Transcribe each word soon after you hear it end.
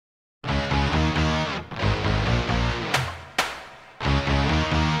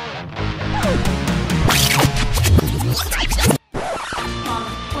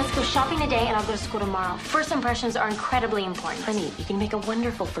shopping today and I'll go to school tomorrow. First impressions are incredibly important. Honey, you can make a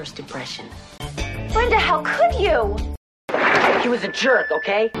wonderful first impression. Brenda, how could you? He was a jerk,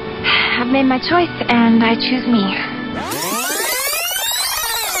 okay? I've made my choice and I choose me.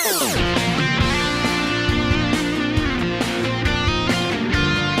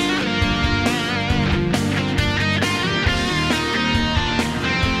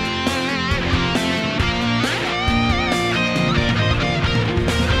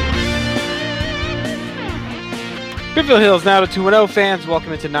 Beverly Hills 90210 fans,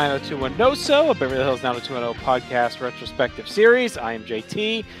 welcome into 90210 So, a Beverly Hills 90210 podcast retrospective series. I am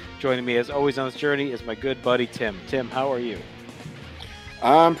JT. Joining me as always on this journey is my good buddy Tim. Tim, how are you?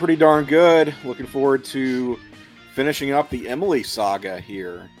 I'm pretty darn good. Looking forward to finishing up the Emily saga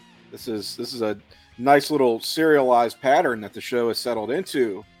here. This is a nice little serialized pattern that the show has settled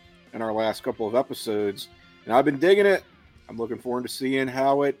into in our last couple of episodes, and I've been digging it. I'm looking forward to seeing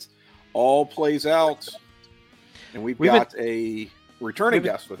how it all plays out. And we've got a returning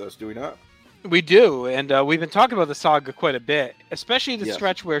guest with us, do we not? We do, and we've been talking about the saga quite a bit, especially the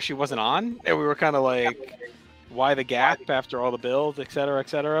stretch where she wasn't on, and we were kind of like, why the gap after all the builds, et cetera, et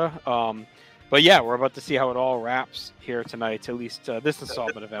cetera. But yeah, we're about to see how it all wraps here tonight, at least this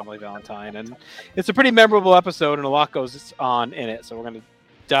installment of Emily Valentine. And it's a pretty memorable episode, and a lot goes on in it, so we're going to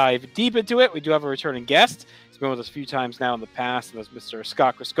dive deep into it. We do have a returning guest. He's been with us a few times now in the past, and that's Mr.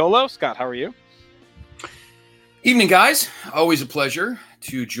 Scott Criscuolo. Scott, how are you? Evening, guys. Always a pleasure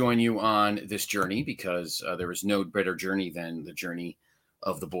to join you on this journey because there is no better journey than the journey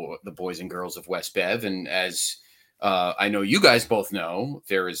of the boys and girls of West Bev. And as I know you guys both know,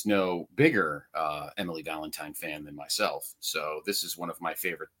 there is no bigger Emily Valentine fan than myself. So this is one of my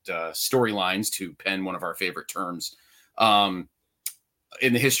favorite storylines, to pen one of our favorite terms, in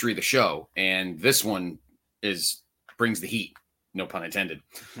the history of the show. And this one brings the heat, no pun intended.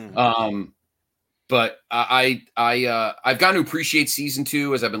 Mm-hmm. But I've gotten to appreciate season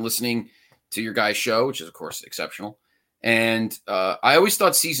 2 as I've been listening to your guys' show, which is, of course, exceptional. And I always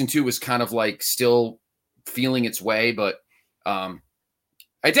thought season 2 was kind of like still feeling its way, but I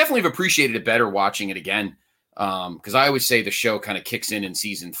definitely have appreciated it better watching it again, because I always say the show kind of kicks in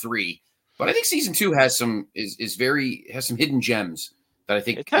season 3, but I think season 2 has some has some hidden gems that I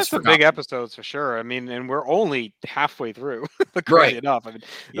think it has some big episodes for sure. I mean, and we're only halfway through. Crazy enough. I mean,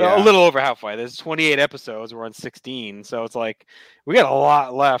 a little over halfway. There's 28 episodes. We're on 16, so it's like we got a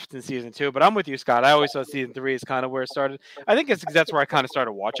lot left in season 2. But I'm with you, Scott. I always thought season 3 is kind of where it started. I think that's where I kind of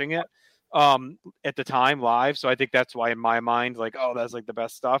started watching it at the time live. So I think that's why in my mind, like, oh, that's like the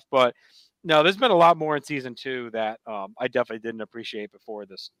best stuff. But no, there's been a lot more in season 2 that I definitely didn't appreciate before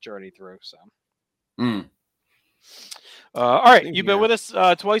this journey through. So. All right, you've been with us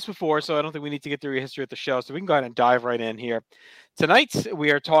twice before, so I don't think we need to get through your history of the show, so we can go ahead and dive right in here. Tonight,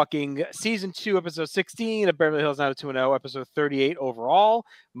 we are talking Season 2, Episode 16 of Beverly Hills 90210, Episode 38 overall,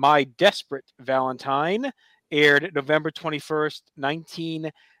 My Desperate Valentine, aired November 21st,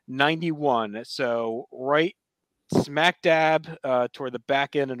 1991. So right smack dab toward the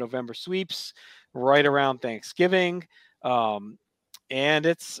back end of November sweeps, right around Thanksgiving. And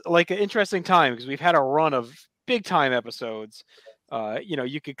it's like an interesting time because we've had a run of big time episodes.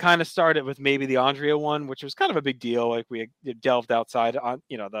 You could kind of start it with maybe the Andrea one, which was kind of a big deal. Like we delved outside on,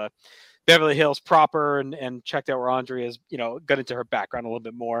 the Beverly Hills proper and checked out where Andrea's, got into her background a little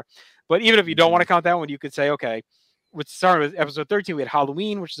bit more. But even if you don't want to count that one, you could say, okay, with starting with episode 13, we had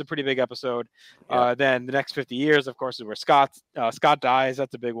Halloween, which is a pretty big episode. Yeah. Then the next 50 years, of course, is where Scott dies.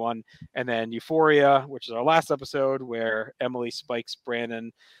 That's a big one. And then Euphoria, which is our last episode where Emily spikes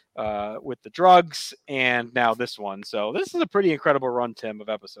Brandon with the drugs, and now this one. So this is a pretty incredible run, Tim, of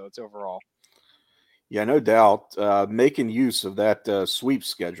episodes overall. Yeah, no doubt. Making use of that sweep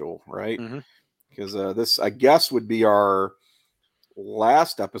schedule, right? Because this, I guess, would be our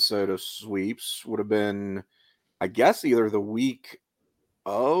last episode of sweeps. Would have been, I guess, either the week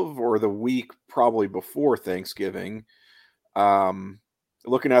of or the week probably before Thanksgiving.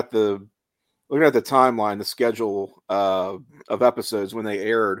 Looking at the timeline, the schedule of episodes when they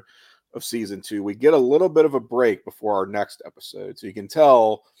aired of season 2, we get a little bit of a break before our next episode. So you can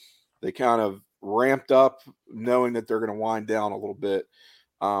tell they kind of ramped up knowing that they're going to wind down a little bit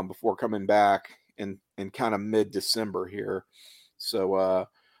before coming back in kind of mid-December here. So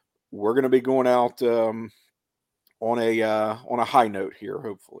we're going to be going out on a high note here,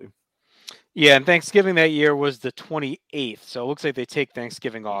 hopefully. Yeah, and Thanksgiving that year was the 28th, so it looks like they take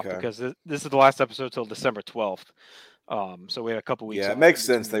Thanksgiving off because this is the last episode till December 12th. So we had a couple weeks. Yeah, it makes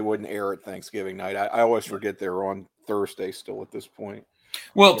sense they wouldn't air it Thanksgiving night. I always forget they're on Thursday still at this point.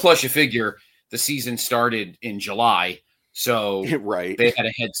 Well, plus you figure the season started in July, So Right. they had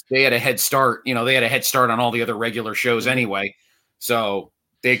a head start. They had a head start on all the other regular shows anyway. So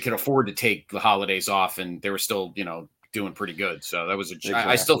they could afford to take the holidays off, and they were still, doing pretty good. So that was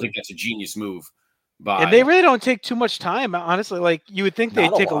I still think that's a genius move. And they really don't take too much time, honestly. Like you would think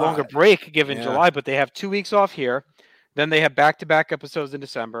they'd take a longer break given July, but they have 2 weeks off here. Then they have back-to-back episodes in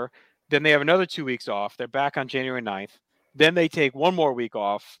December. Then they have another 2 weeks off. They're back on January 9th. Then they take one more week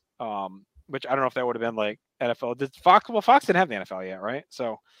off, which I don't know if that would have been like NFL. Fox didn't have the NFL yet, right?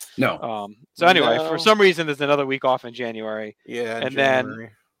 So no. So anyway, for some reason, there's another week off in January. Yeah, and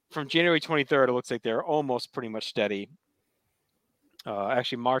then from January 23rd, it looks like they're almost pretty much steady.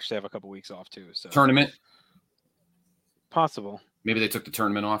 Actually, March they have a couple weeks off too. So tournament, possible. Maybe they took the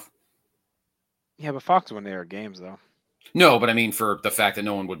tournament off. Yeah, but Fox won their games though. No, but I mean for the fact that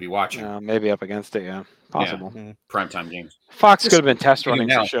no one would be watching. Maybe up against it. Yeah, possible. Yeah. Primetime games. Fox could have been test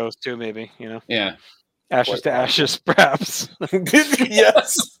running some shows too. Maybe Yeah. Ashes to ashes, perhaps.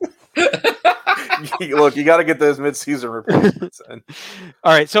 Yes. Look, you got to get those mid-season reports. All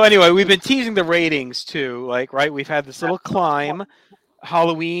right. So anyway, we've been teasing the ratings too. Right? We've had this little climb.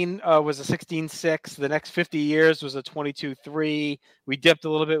 Halloween was a 16.6. The next 50 years was a 22.3. We dipped a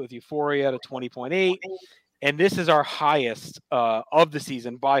little bit with Euphoria to 20.8. And this is our highest of the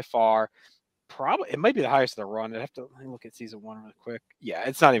season by far. Probably it might be the highest of the run. I'd have to look at season 1 real quick. Yeah,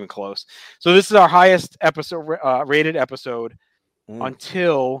 it's not even close. So this is our highest episode rated episode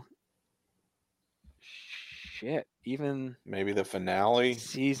until even maybe the finale,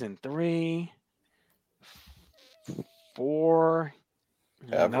 season 3, 4.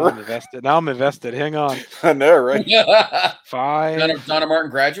 Ever? Now I'm invested. Hang on. I know, right? 5. Donna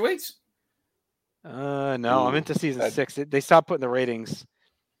Martin graduates. No, I'm into season 6. They stopped putting the ratings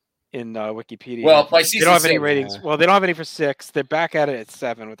in Wikipedia. Well, by season they don't have 6, any ratings. Well, they don't have any for 6. They're back at it at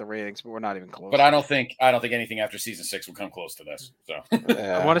 7 with the ratings, but we're not even close. But I don't think anything after season 6 will come close to this. So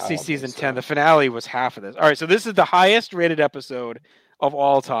I want to see season 10. The finale was half of this. All right, so this is the highest rated episode of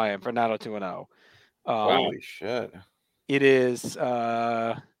all time for 90210. Holy shit! It is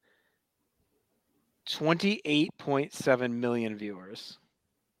 28.7 million viewers.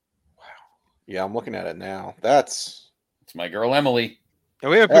 Wow. Yeah, I'm looking at it now. It's my girl Emily. And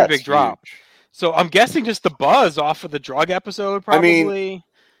we have a pretty big drop. So I'm guessing just the buzz off of the drug episode, probably. I mean,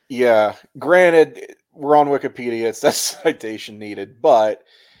 yeah. Granted, we're on Wikipedia. It's that citation needed. But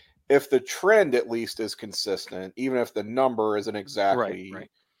if the trend at least is consistent, even if the number isn't exactly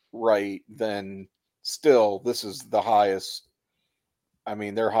right, then still this is the highest. I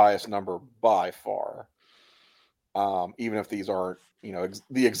mean, their highest number by far. Even if these aren't,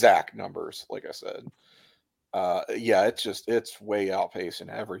 the exact numbers, like I said. Yeah, it's way outpacing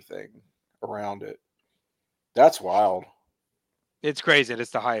everything around it. That's wild. It's crazy.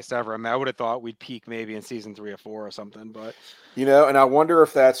 It's the highest ever. I mean, I would have thought we'd peak maybe in season 3 or 4 or something, but and I wonder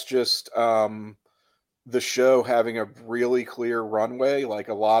if that's just the show having a really clear runway, like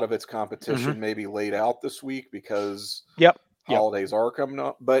a lot of its competition maybe laid out this week because holidays are coming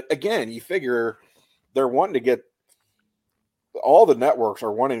up. But again, you figure they're wanting to get all the networks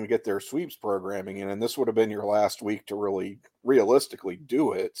are wanting to get their sweeps programming in, and this would have been your last week to really realistically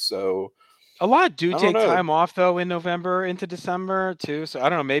do it. So a lot do take time off though in November into December too. So I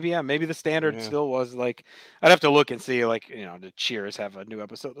don't know. Maybe the standard still was like I'd have to look and see the Cheers have a new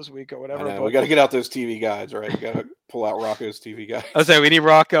episode this week or whatever. But we got to get out those TV guides, right? We got to pull out Rocco's TV guide. I was saying we need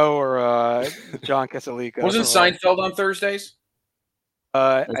Rocco or John Casalica. Wasn't Seinfeld on Thursdays?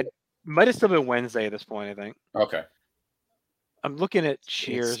 I might have still been Wednesday at this point. I think. Okay. I'm looking at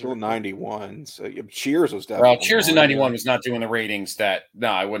Cheers. It's still 91. So Cheers was definitely. Well, Cheers in 91 was not doing the ratings that. No,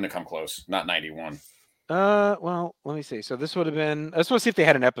 I wouldn't have come close. Not 91. Well, let me see. So this would have been. I just want to see if they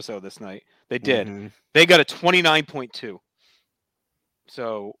had an episode this night. They did. They got a 29.2.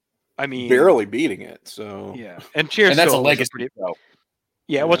 So, I mean, barely beating it. So yeah, and Cheers. And that's a legacy show.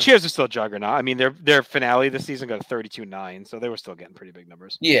 Yeah, well, Cheers is still a juggernaut. I mean, their finale this season got a 32.9, so they were still getting pretty big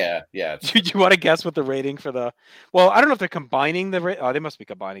numbers. Yeah. Did you want to guess what the rating for the? Well, I don't know if they're combining the. Oh, they must be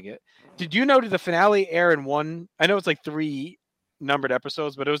combining it. Did you know did the finale air in one? I know it's like 3 numbered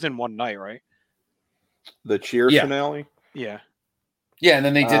episodes, but it was in one night, right? The Cheers finale. Yeah. Yeah, and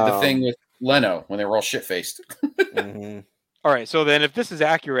then they did the thing with Leno when they were all shit faced. All right, so then if this is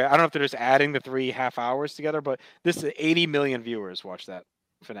accurate, I don't know if they're just adding the 3 half hours together, but this is 80 million viewers watch that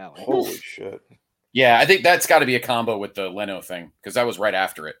finale. Holy shit. Yeah, I think that's got to be a combo with the Leno thing because that was right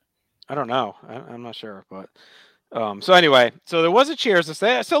after it. I don't know. I'm not sure, but so anyway, so there was a Cheers to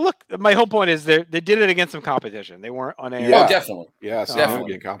say. So look, my whole point is they did it against some competition. They weren't on air. Yeah. Oh, definitely. Yeah,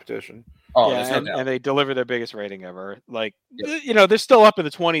 definitely competition. Oh, yeah, and they delivered their biggest rating ever. Like, they're still up in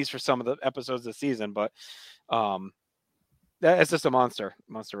the 20s for some of the episodes this season, but That's just a monster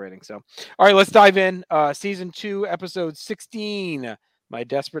rating. So, all right, let's dive in. Season 2, episode 16, My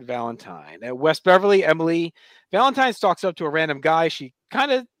Desperate Valentine. At West Beverly, Emily Valentine stalks up to a random guy. She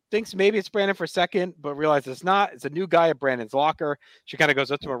kind of thinks maybe it's Brandon for a second, but realizes it's not. It's a new guy at Brandon's locker. She kind of goes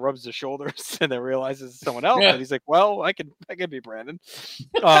up to him, rubs his shoulders, and then realizes it's someone else. And he's like, well, I can be Brandon.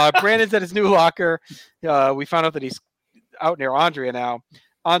 Brandon's at his new locker. We found out that he's out near Andrea now.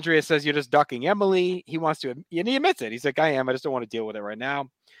 Andrea says, you're just ducking Emily. He wants to, and he admits it. He's like, I am. I just don't want to deal with it right now.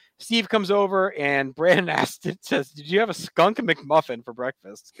 Steve comes over, and Brandon says, did you have a skunk McMuffin for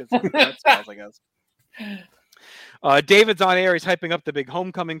breakfast? Because that smells, I guess. David's on air. He's hyping up the big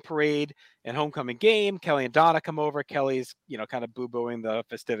homecoming parade and homecoming game. Kelly and Donna come over. Kelly's, kind of boo-booing the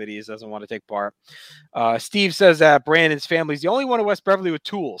festivities, doesn't want to take part. Steve says that Brandon's family's the only one in West Beverly with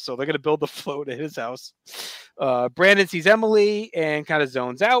tools, so they're going to build the float at his house. Brandon sees Emily and kind of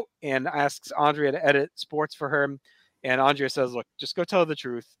zones out and asks Andrea to edit sports for him. And Andrea says, look, just go tell the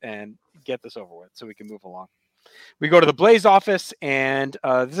truth and get this over with so we can move along. We go to the Blaze office, and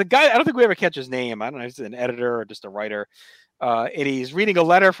there's a guy, I don't think we ever catch his name. I don't know if he's an editor or just a writer. And he's reading a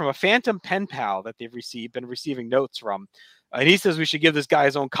letter from a phantom pen pal that they've been receiving notes from. And he says we should give this guy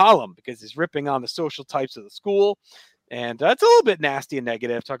his own column because he's ripping on the social types of the school. And that's a little bit nasty and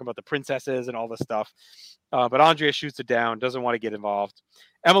negative, talking about the princesses and all this stuff. But Andrea shoots it down, doesn't want to get involved.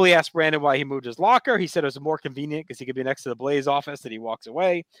 Emily asks Brandon why he moved his locker. He said it was more convenient because he could be next to the Blaze office, and he walks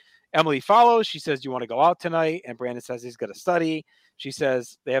away. Emily follows. She says, do you want to go out tonight? And Brandon says he's going to study. She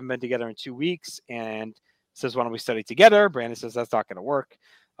says they haven't been together in 2 weeks and says, why don't we study together? Brandon says that's not going to work.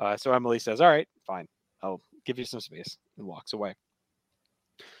 So Emily says, all right, fine. I'll give you some space, and walks away.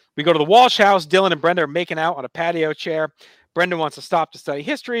 We go to the Walsh house. Dylan and Brenda are making out on a patio chair. Brenda wants to stop to study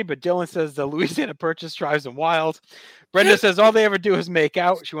history, but Dylan says the Louisiana Purchase drives him wild. Brenda says all they ever do is make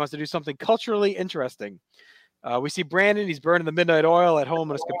out. She wants to do something culturally interesting. We see Brandon. He's burning the midnight oil at home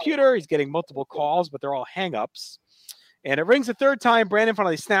on his computer. He's getting multiple calls, but they're all hang-ups. And it rings a third time. Brandon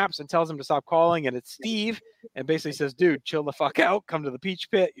finally snaps and tells him to stop calling, and it's Steve, and basically says, dude, chill the fuck out. Come to the Peach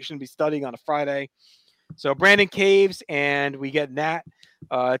Pit. You shouldn't be studying on a Friday. So Brandon caves, and we get Nat.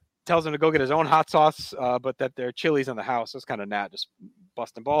 Tells him to go get his own hot sauce, but that there are chilies in the house. So it's kind of Nat just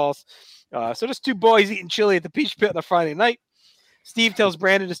busting balls. So just two boys eating chili at the Peach Pit on a Friday night. Steve tells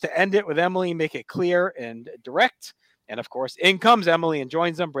Brandon just to end it with Emily, make it clear and direct. And of course, in comes Emily and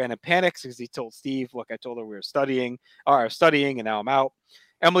joins them. Brandon panics because he told Steve, look, I told her we were studying, and now I'm out.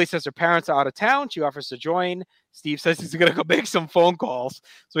 Emily says her parents are out of town. She offers to join. Steve says he's going to go make some phone calls.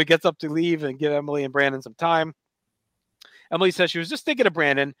 So he gets up to leave and give Emily and Brandon some time. Emily says she was just thinking of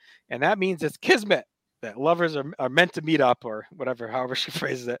Brandon, and that means it's kismet, that lovers are meant to meet up, or whatever, however she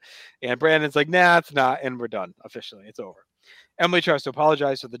phrases it. And Brandon's like, nah, it's not, and we're done. Officially, it's over. Emily tries to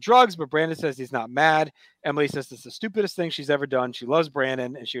apologize for the drugs, but Brandon says he's not mad. Emily says it's the stupidest thing she's ever done. She loves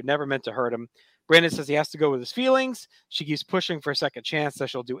Brandon, and she would never meant to hurt him. Brandon says he has to go with his feelings. She keeps pushing for a second chance that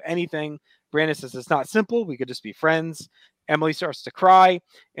she'll do anything. Brandon says it's not simple. We could just be friends. Emily starts to cry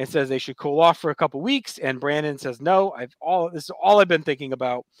and says they should cool off for a couple weeks. And Brandon says, no, this is all I've been thinking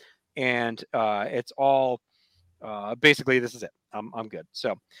about. And it's all basically, this is it. I'm good.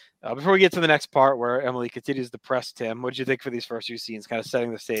 So before we get to the next part where Emily continues to press Tim, what did you think for these first few scenes, kind of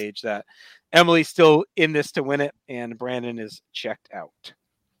setting the stage that Emily's still in this to win it and Brandon is checked out?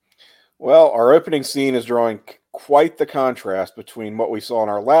 Well, our opening scene is drawing quite the contrast between what we saw in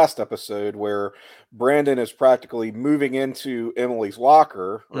our last episode, where Brandon is practically moving into Emily's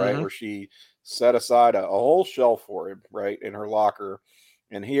locker, right, where she set aside a whole shelf for him, right, in her locker.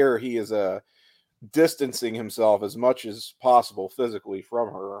 And here he is distancing himself as much as possible physically from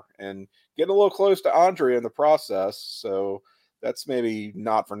her and getting a little close to Andrea in the process. So that's maybe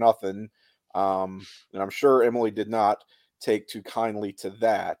not for nothing. And I'm sure Emily did not take too kindly to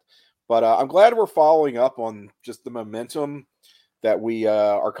that. But I'm glad we're following up on just the momentum that we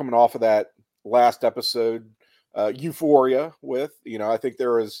are coming off of that last episode, Euphoria, with. I think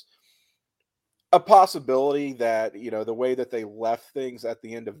there is a possibility that, the way that they left things at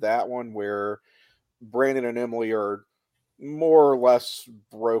the end of that one, where Brandon and Emily are more or less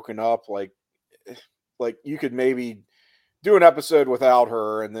broken up, like you could maybe do an episode without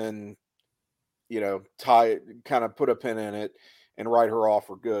her and then, kind of put a pin in it and write her off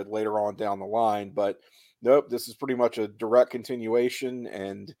for good later on down the line. But nope, this is pretty much a direct continuation,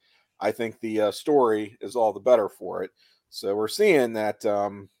 and I think the story is all the better for it. So we're seeing that,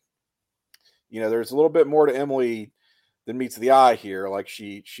 there's a little bit more to Emily than meets the eye here. Like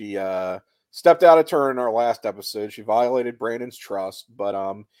she stepped out of turn in our last episode. She violated Brandon's trust, but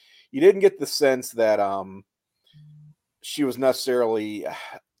you didn't get the sense that she was necessarily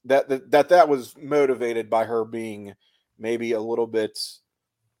that was motivated by her being maybe a little bit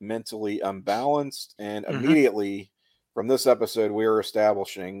mentally unbalanced. And Mhm. immediately from this episode, we are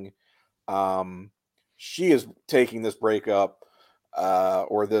establishing she is taking this breakup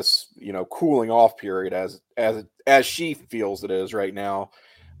or this, cooling off period as she feels it is right now,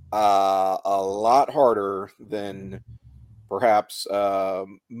 a lot harder than perhaps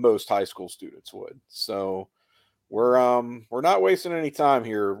most high school students would. So we're not wasting any time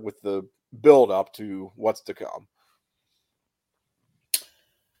here with the build up to what's to come.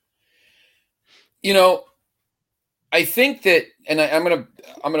 I think that, and I'm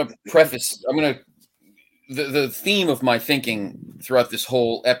gonna preface, the theme of my thinking throughout this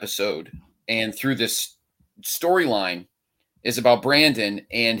whole episode and through this storyline is about Brandon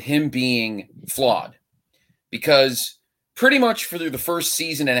and him being flawed, because pretty much through the first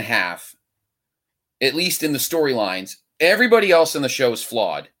season and a half, at least in the storylines, everybody else in the show is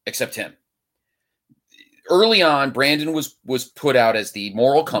flawed except him. Early on, Brandon was put out as the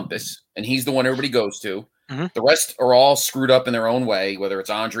moral compass, and he's the one everybody goes to. Mm-hmm. The rest are all screwed up in their own way, whether it's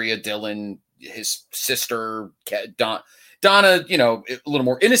Andrea, Dylan, his sister, Donna, a little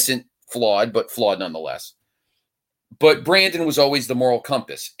more innocent, flawed, but flawed nonetheless. But Brandon was always the moral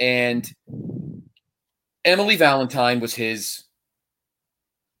compass, and Emily Valentine was his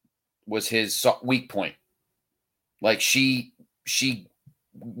weak point. Like she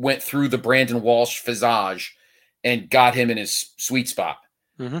went through the Brandon Walsh visage and got him in his sweet spot.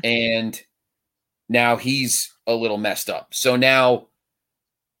 Mm-hmm. And now he's a little messed up. So now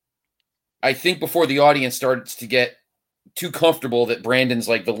I think before the audience starts to get too comfortable that Brandon's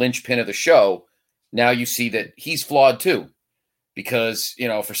like the linchpin of the show, now you see that he's flawed too. Because,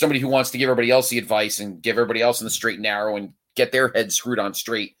 for somebody who wants to give everybody else the advice and give everybody else in the straight and narrow and get their head screwed on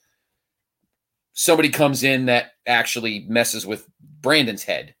straight, somebody comes in that actually messes with Brandon's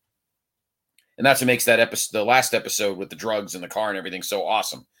head. And that's what makes that episode, the last episode with the drugs in the car and everything, so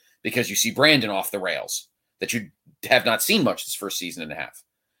awesome. Because you see Brandon off the rails that you have not seen much this first season and a half.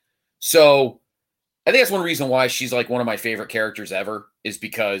 So I think that's one reason why she's like one of my favorite characters ever, is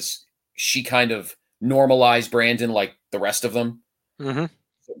because she kind of normalized Brandon like the rest of them. Mm-hmm.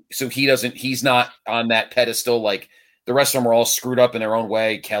 So he's not on that pedestal. Like the rest of them are all screwed up in their own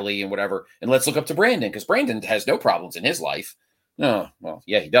way, Kelly and whatever. And let's look up to Brandon, because Brandon has no problems in his life. No, well,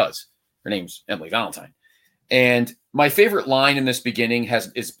 yeah, he does. Her name's Emily Valentine. And my favorite line in this beginning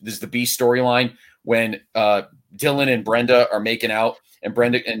is the B storyline when Dylan and Brenda are making out, and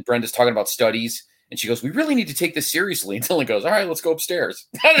Brenda's talking about studies, and she goes, "We really need to take this seriously." And Dylan goes, "All right, let's go upstairs."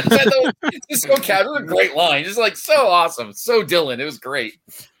 It's so cat. It was a great line. Just like so awesome, so Dylan. It was great.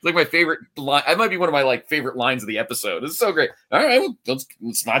 It's like my favorite line. It might be one of my favorite lines of the episode. It's so great. All right, well,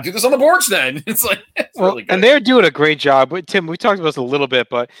 let's not do this on the porch then. It's like really good. And they're doing a great job. Tim, we talked about this a little bit,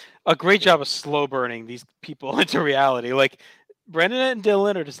 but a great job of slow burning these people into reality. Like Brendan and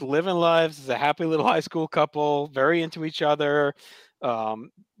Dylan are just living lives as a happy little high school couple, very into each other.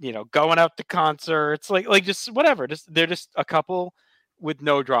 Going out to concerts, like just whatever. They're just a couple with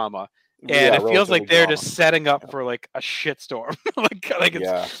no drama. And it feels like they're just setting up for like a shitstorm.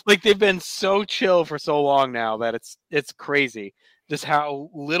 like they've been so chill for so long now that it's crazy just how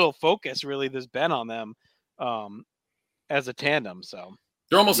little focus really there's been on them as a tandem. So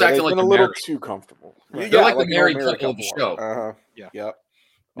they're almost acting like a little too comfortable. Right. They're like the married couple of the show. Yep.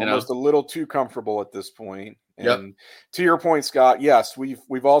 Almost a little too comfortable at this point. And yep. To your point, Scott, yes,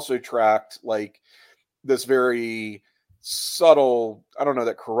 we've also tracked like this very subtle, I don't know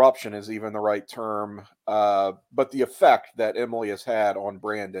that corruption is even the right term, but the effect that Emily has had on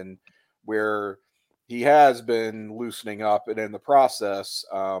Brandon, where he has been loosening up, and in the process,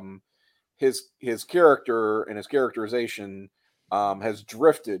 his character and his characterization has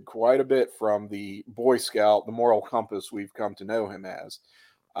drifted quite a bit from the Boy Scout, the moral compass we've come to know him as.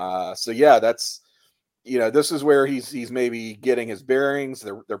 So yeah, that's, this is where he's maybe getting his bearings.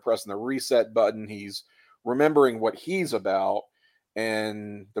 They're pressing the reset button. He's remembering what he's about.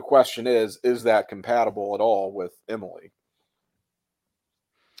 And the question is that compatible at all with Emily?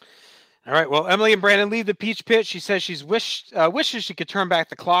 All right. Well, Emily and Brandon leave the Peach Pit. She says she's wishes she could turn back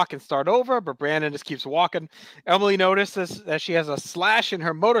the clock and start over, but Brandon just keeps walking. Emily notices that she has a slash in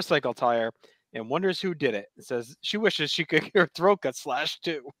her motorcycle tire and wonders who did it. It says she wishes she could get her throat got slashed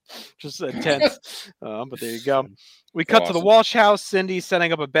too. Just intense. But there you go. We cut to the Walsh house. Cindy's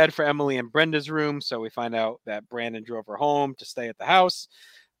setting up a bed for Emily in Brenda's room. So we find out that Brandon drove her home to stay at the house.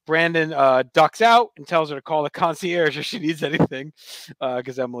 Brandon ducks out and tells her to call the concierge if she needs anything.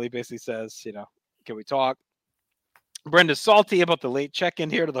 Because Emily basically says, can we talk? Brenda's salty about the late check-in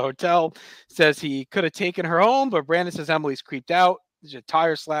here to the hotel. Says he could have taken her home, but Brandon says Emily's creeped out. There's a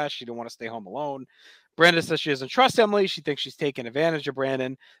tire slash. She don't want to stay home alone. Brenda says she doesn't trust Emily. She thinks she's taking advantage of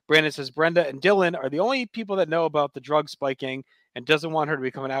Brandon. Brandon says Brenda and Dylan are the only people that know about the drug spiking and doesn't want her to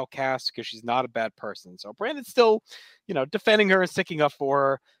become an outcast because she's not a bad person. So Brandon's still, defending her and sticking up for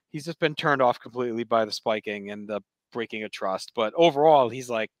her. He's just been turned off completely by the spiking and the breaking of trust. But overall, he's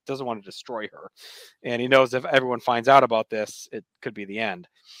like, doesn't want to destroy her. And he knows if everyone finds out about this, it could be the end.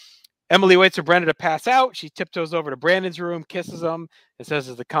 Emily waits for Brenda to pass out. She tiptoes over to Brandon's room, kisses him, and says,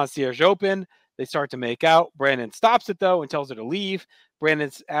 "Is the concierge open?" They start to make out. Brandon stops it, though, and tells her to leave.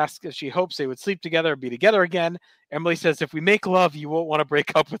 Brandon asks if she hopes they would sleep together and be together again. Emily says, "If we make love, you won't want to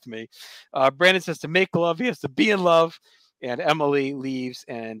break up with me." Brandon says to make love, he has to be in love. And Emily leaves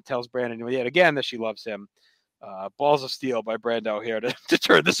and tells Brandon yet again that she loves him. Balls of steel by Brando here to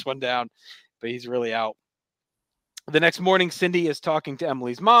turn this one down, but he's really out. The next morning, Cindy is talking to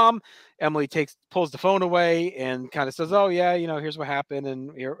Emily's mom. Emily pulls the phone away and kind of says, "Oh yeah, here's what happened,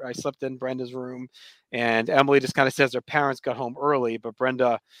 and here I slept in Brenda's room." And Emily just kind of says their parents got home early, but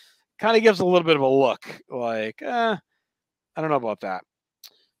Brenda kind of gives a little bit of a look, like, I don't know about that.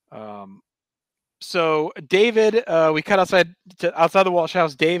 So David, we cut outside the Walsh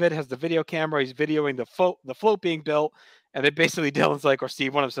house. David has the video camera. He's videoing the float being built, and then basically Dylan's like, or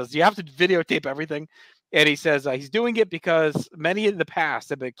Steve, one of them says, "Do you have to videotape everything?" And he says he's doing it because many in the past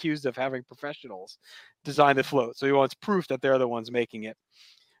have been accused of having professionals design the float. So he wants proof that they're the ones making it.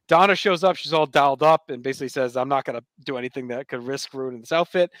 Donna shows up. She's all dialed up and basically says, "I'm not going to do anything that could risk ruining this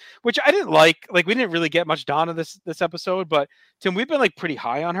outfit," which I didn't like. Like, we didn't really get much Donna this episode, but Tim, we've been like pretty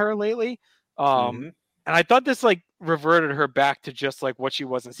high on her lately. And I thought this like reverted her back to just like what she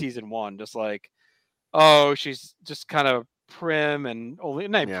was in season 1. Just like, oh, she's just kind of prim and only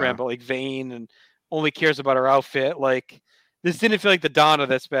not prim, but like vain and only cares about her outfit. Like, this didn't feel like the Donna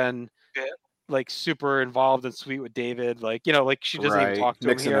that's been like super involved and sweet with David. Like, like she doesn't even talk to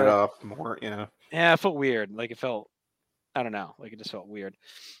mixing him here. it up more. Yeah, it felt weird. Like, I don't know. Like, it just felt weird.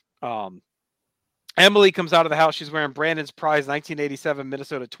 Emily comes out of the house. She's wearing Brandon's prize 1987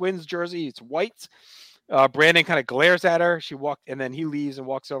 Minnesota Twins jersey. It's white. Brandon kind of glares at her. And then he leaves and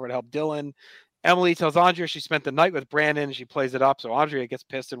walks over to help Dylan. Emily tells Andrea she spent the night with Brandon. She plays it up. So Andrea gets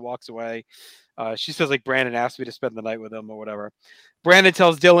pissed and walks away. She says, like, Brandon asked me to spend the night with him or whatever. Brandon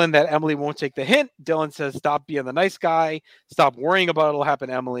tells Dylan that Emily won't take the hint. Dylan says, "Stop being the nice guy. Stop worrying about what'll happen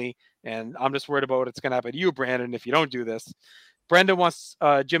to Emily. And I'm just worried about what's going to happen to you, Brandon, if you don't do this." Brenda wants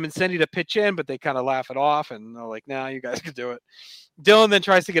Jim and Cindy to pitch in, but they kind of laugh it off. And they're like, "Nah, you guys can do it." Dylan then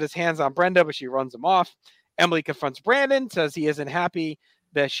tries to get his hands on Brenda, but she runs him off. Emily confronts Brandon, says he isn't happy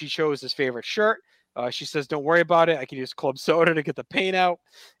that she chose his favorite shirt. She says, "Don't worry about it. I can use club soda to get the paint out."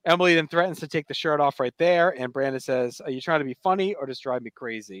 Emily then threatens to take the shirt off right there. And Brandon says, "Are you trying to be funny or just drive me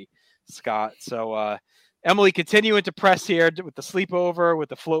crazy, Scott?" So Emily continuing to press here with the sleepover, with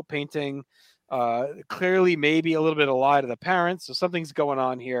the float painting. Clearly, maybe a little bit of lie to the parents. So something's going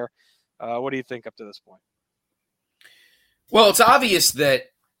on here. What do you think up to this point? Well, it's obvious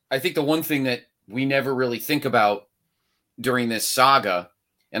that I think the one thing that we never really think about during this saga,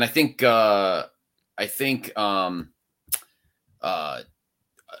 and I think Brenda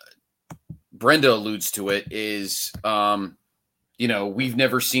alludes to it, is, we've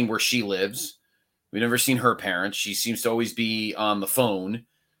never seen where she lives. We've never seen her parents. She seems to always be on the phone.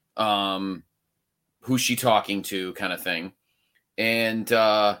 Who's she talking to, kind of thing. And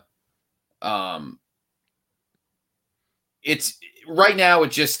it's right now,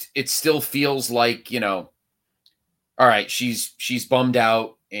 it still feels like, all right, she's bummed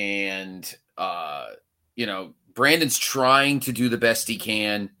out, and Brandon's trying to do the best he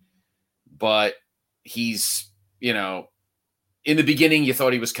can, but he's, in the beginning you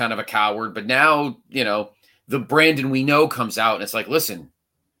thought he was kind of a coward, but now, the Brandon we know comes out and it's like, "Listen,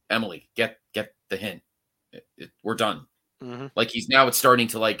 Emily, get the hint. We're done." Mm-hmm. Like, it's starting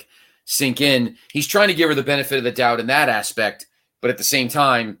to like sink in. He's trying to give her the benefit of the doubt in that aspect, but at the same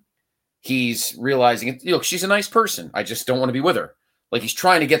time, he's realizing, look, she's a nice person. I just don't want to be with her. Like, he's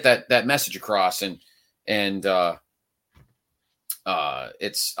trying to get that message across, and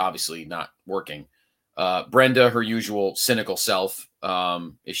it's obviously not working. Brenda, her usual cynical self,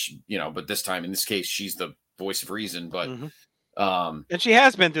 is she, but this time, in this case, she's the voice of reason. But and she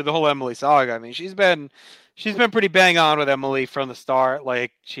has been through the whole Emily saga. I mean, she's been pretty bang on with Emily from the start.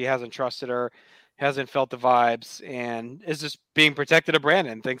 Like, she hasn't trusted her, hasn't felt the vibes, and is just being protected of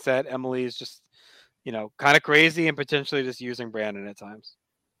Brandon. Thinks that Emily is just, kind of crazy and potentially just using Brandon at times.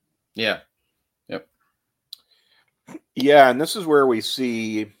 Yeah. Yep. Yeah, and this is where we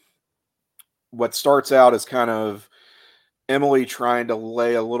see what starts out as kind of Emily trying to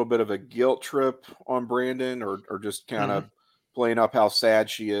lay a little bit of a guilt trip on Brandon, or just kind of playing up how sad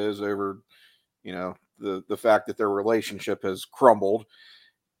she is over, the fact that their relationship has crumbled,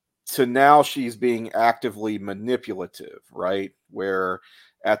 to now she's being actively manipulative, right? Where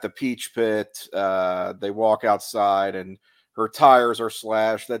at the Peach Pit, they walk outside and her tires are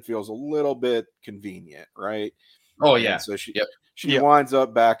slashed. That feels a little bit convenient, right? Oh, And yeah. so she Yep. winds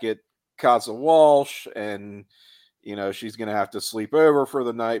up back at Casa Walsh, and she's going to have to sleep over for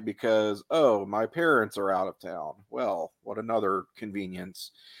the night because, oh, my parents are out of town. Well, what another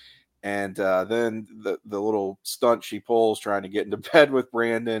convenience. And then the little stunt she pulls trying to get into bed with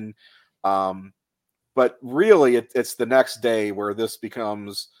Brandon. But really, it's the next day where this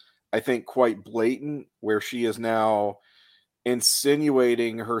becomes, I think, quite blatant, where she is now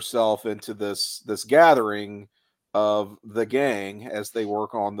insinuating herself into this gathering of the gang as they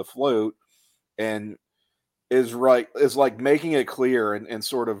work on the float, and is like making it clear and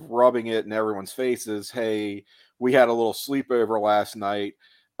sort of rubbing it in everyone's faces. Hey, we had a little sleepover last night.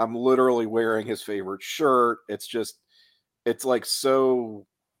 I'm literally wearing his favorite shirt. It's like so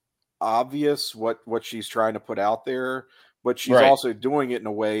obvious what she's trying to put out there, but she's Right. also doing it in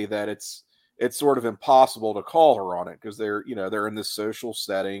a way that it's sort of impossible to call her on it, because they're in this social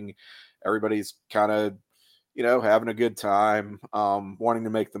setting. Everybody's kind of having a good time, wanting to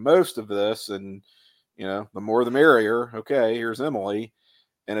make the most of this, and the more the merrier. Okay, here's Emily,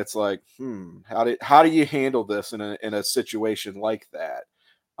 and it's like, how do you handle this in a situation like that?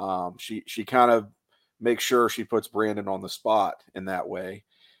 She kind of makes sure she puts Brandon on the spot in that way.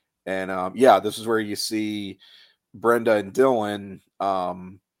 And this is where you see Brenda and Dylan.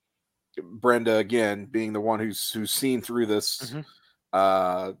 Brenda again being the one who's seen through this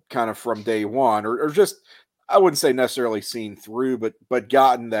kind of from day one, or just, I wouldn't say necessarily seen through, but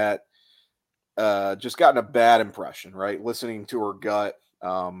gotten that just gotten a bad impression, right? Listening to her gut,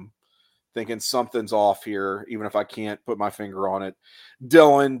 thinking something's off here, even if I can't put my finger on it.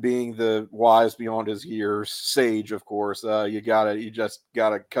 Dylan being the wise beyond his years, sage, of course. You just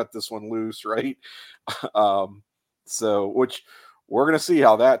gotta cut this one loose, right? So, which we're gonna see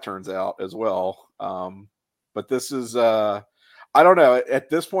how that turns out as well. But this is, I don't know. At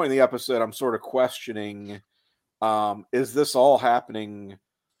this point in the episode, I'm sort of questioning: is this all happening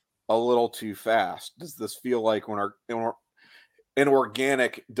a little too fast? Does this feel like an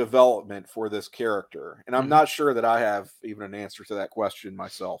organic development for this character? And I'm not sure that I have even an answer to that question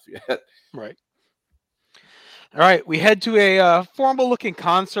myself yet. Right. All right, we head to a formal looking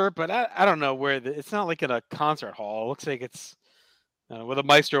concert, but I don't know where it's not like in a concert hall. It looks like it's where the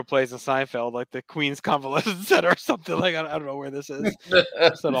maestro plays in Seinfeld, like the Queen's Convalescent Center or something. Like, I don't know where this is.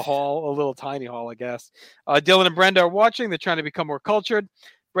 Just at a hall, a little tiny hall, I guess. Dylan and Brenda are watching. They're trying to become more cultured.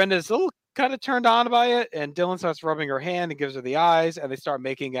 Brenda's a little kind of turned on by it, and Dylan starts rubbing her hand and gives her the eyes, and they start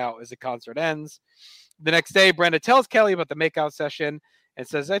making out as the concert ends. The next day, Brenda tells Kelly about the makeout session and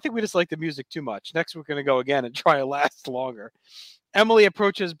says, I think we just like the music too much. Next, we're going to go again and try to last longer. Emily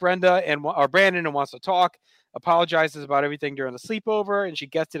approaches Brandon and wants to talk, apologizes about everything during the sleepover, and she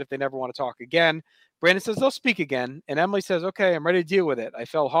gets it if they never want to talk again. Brandon says they'll speak again, and Emily says, okay, I'm ready to deal with it. I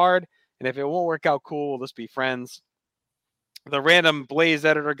fell hard, and if it won't work out cool, we'll just be friends. The random Blaze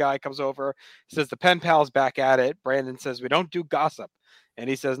editor guy comes over, says the pen pal's back at it. Brandon says we don't do gossip. And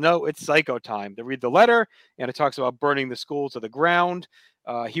he says, no, it's psycho time. They read the letter, and it talks about burning the school to the ground.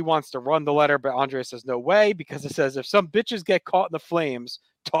 He wants to run the letter, but Andrea says no way, because it says if some bitches get caught in the flames,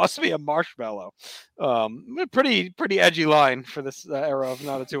 toss me a marshmallow. Pretty edgy line for this era of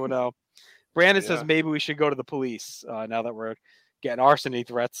Not a 2-0. Brandon says maybe we should go to the police now that we're getting arsony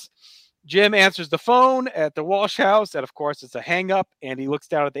threats. Jim answers the phone at the Walsh house, and of course it's a hang-up, and he looks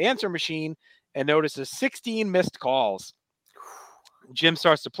down at the answer machine and notices 16 missed calls. Jim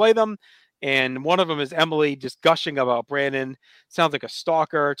starts to play them, and one of them is Emily just gushing about Brandon. Sounds like a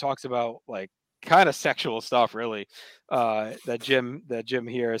stalker, talks about like kind of sexual stuff, really, that Jim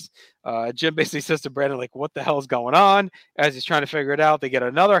hears. Jim basically says to Brandon, like, what the hell's going on? As he's trying to figure it out, they get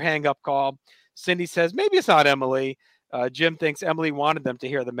another hang-up call. Cindy says, maybe it's not Emily. Jim thinks Emily wanted them to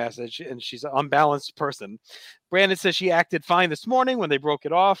hear the message, and she's an unbalanced person. Brandon says she acted fine this morning when they broke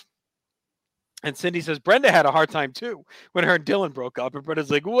it off. And Cindy says Brenda had a hard time too when her and Dylan broke up. And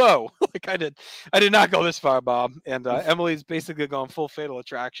Brenda's like, whoa, like I did not go this far, Bob. And Emily's basically going full Fatal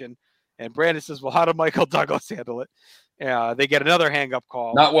Attraction. And Brandon says, well, how did Michael Douglas handle it? They get another hang-up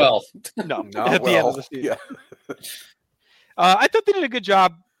call. Not well. No, Not at well. the end of the season. Yeah. I thought they did a good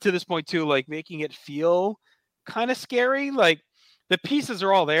job to this point too, like making it feel kind of scary. Like the pieces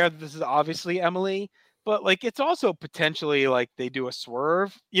are all there. This is obviously Emily. But like it's also potentially like they do a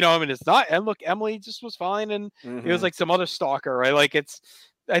swerve, I mean, it's not. And look, Emily just was fine, and it was like some other stalker, right? Like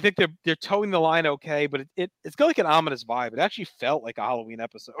I think they're towing the line okay, but it's got like an ominous vibe. It actually felt like a Halloween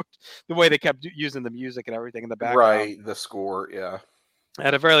episode, the way they kept using the music and everything in the background. Right, the score, yeah. It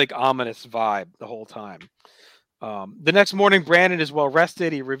had a very like ominous vibe the whole time. The next morning, Brandon is well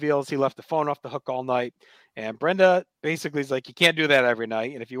rested. He reveals he left the phone off the hook all night. And Brenda basically is like, you can't do that every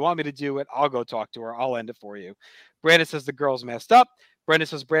night. And if you want me to do it, I'll go talk to her. I'll end it for you. Brandon says the girl's messed up. Brenda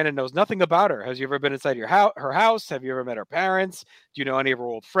says Brandon knows nothing about her. Has you ever been inside her house? Have you ever met her parents? Do you know any of her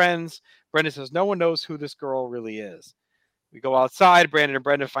old friends? Brenda says no one knows who this girl really is. We go outside. Brandon and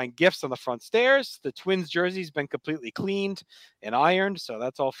Brenda find gifts on the front stairs. The twins' jersey's been completely cleaned and ironed, so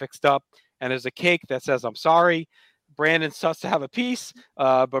that's all fixed up. And there's a cake that says, I'm sorry. Brandon starts to have a piece,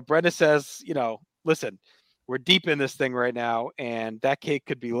 but Brenda says, listen, we're deep in this thing right now, and that cake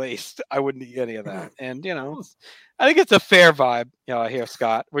could be laced. I wouldn't eat any of that. And, I think it's a fair vibe here,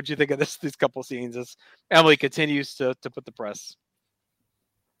 Scott. What'd you think of these couple scenes as Emily continues to put the press?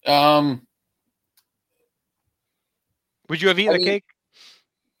 Would you have eaten a cake?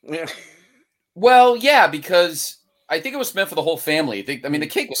 Yeah. Well, yeah, because I think it was meant for the whole family. The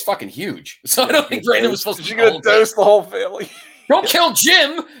cake was fucking huge. So I don't think Brandon was supposed to She's going to dose the whole family. Don't kill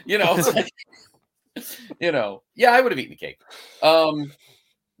Jim, Yeah, I would have eaten the cake.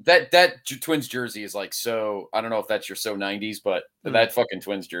 That Twins jersey is like, so I don't know if that's your so 90s, but that fucking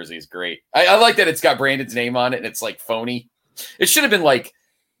Twins jersey is great. I like that it's got Brandon's name on it and it's like phony. It should have been like,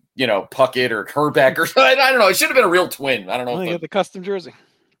 Puckett or Herbeck or I don't know. It should have been a real twin. I don't know. You got the custom jersey.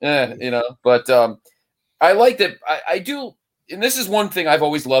 But I like that. I do. And this is one thing I've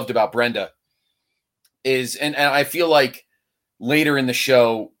always loved about Brenda is, and I feel like later in the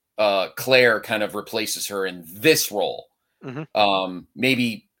show, Claire kind of replaces her in this role. Mm-hmm.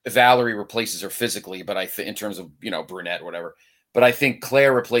 Maybe Valerie replaces her physically, but in terms of, brunette or whatever, but I think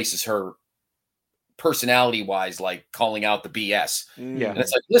Claire replaces her personality wise, like calling out the BS. Yeah. And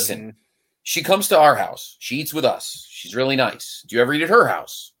it's like, listen, she comes to our house. She eats with us. She's really nice. Do you ever eat at her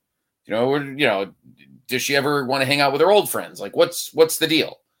house? Does she ever want to hang out with her old friends? Like, what's the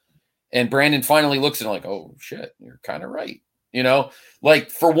deal? And Brandon finally looks at her like, oh shit, you're kind of right. Like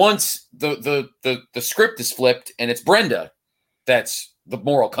for once the script is flipped and it's Brenda that's the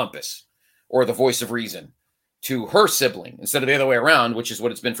moral compass or the voice of reason to her sibling instead of the other way around, which is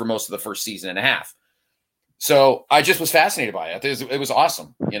what it's been for most of the first season and a half. So I just was fascinated by it. It was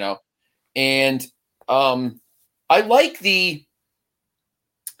awesome, and I like I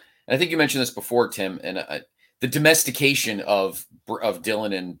think you mentioned this before, Tim, and the domestication of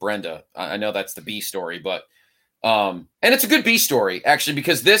Dylan and Brenda. I know that's the B story, but and it's a good B story actually,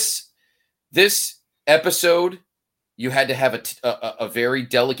 because this episode you had to have a very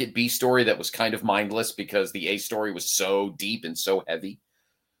delicate B story that was kind of mindless because the A story was so deep and so heavy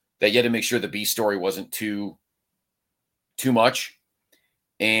that you had to make sure the B story wasn't too much.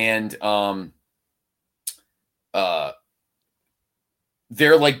 And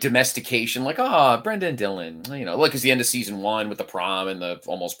their like domestication, like, Brenda and Dylan, like it's the end of season 1 with the prom and the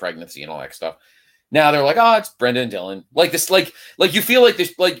almost pregnancy and all that stuff. Now they're like, it's Brenda and Dylan. Like this, like you feel like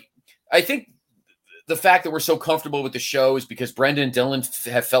this, like I think the fact that we're so comfortable with the show is because Brenda and Dylan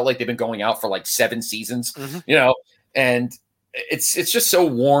have felt like they've been going out for like 7 seasons, and it's just so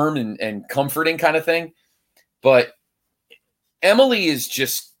warm and comforting kind of thing. But Emily is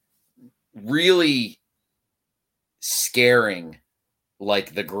just really scaring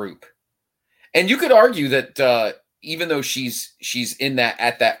like the group. And you could argue that even though she's in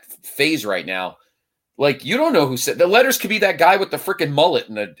at that phase right now, like you don't know who said the letters could be that guy with the freaking mullet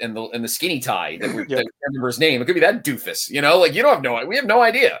and the skinny tie that I can't remember his name. It could be that doofus, like you don't have we have no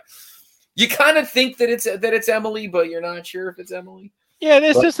idea. You kind of think that it's Emily, but you're not sure if it's Emily. Yeah,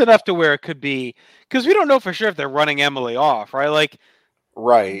 there's just enough to where it could be, because we don't know for sure if they're running Emily off, right? Like,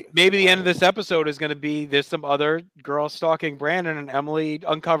 right. Maybe the end of this episode is going to be there's some other girl stalking Brandon and Emily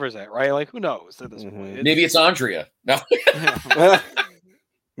uncovers it, right? Like, who knows at this point? Maybe it's Andrea. No.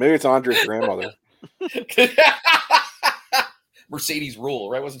 Maybe it's Andrea's grandmother. Mercedes Rule,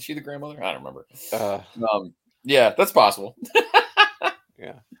 right? Wasn't she the grandmother? I don't remember. Yeah, that's possible.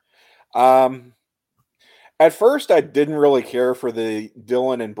 Yeah. At first, I didn't really care for the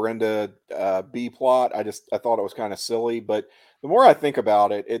Dylan and Brenda B plot. I thought it was kind of silly, but the more I think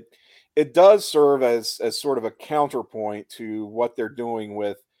about it, it does serve as sort of a counterpoint to what they're doing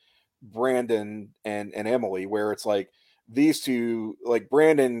with Brandon and Emily, where it's like these two, like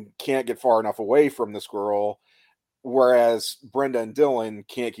Brandon can't get far enough away from this girl, whereas Brenda and Dylan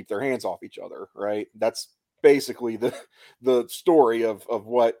can't keep their hands off each other, right? That's basically the story of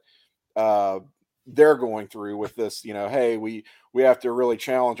what they're going through with this, hey, we have to really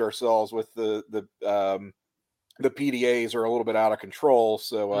challenge ourselves with the the PDAs are a little bit out of control.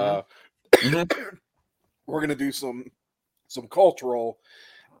 So we're going to do some cultural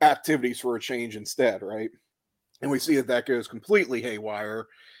activities for a change instead, right? And we see that goes completely haywire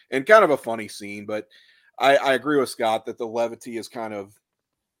and kind of a funny scene. But I agree with Scott that the levity is kind of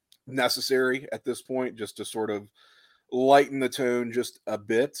necessary at this point, just to sort of lighten the tone just a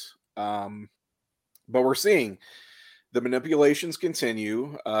bit. But we're seeing the manipulations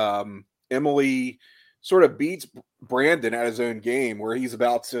continue. Emily sort of beats Brandon at his own game, where he's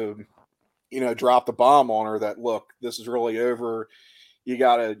about to, drop the bomb on her that, look, this is really over. You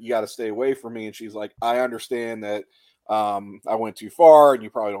gotta stay away from me. And she's like, I understand that I went too far and you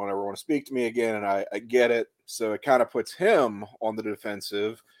probably don't ever want to speak to me again. And I get it. So it kind of puts him on the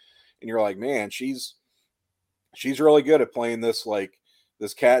defensive. And you're like, man, she's really good at playing this, like,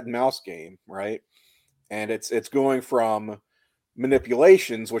 this cat and mouse game, right? And it's going from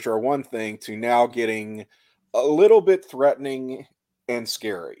manipulations, which are one thing, to now getting a little bit threatening and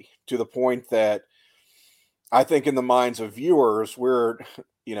scary, to the point that I think in the minds of viewers, we're,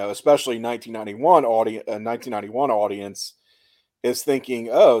 especially 1991 audience is thinking,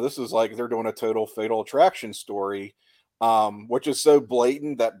 oh, this is like they're doing a total Fatal Attraction story, which is so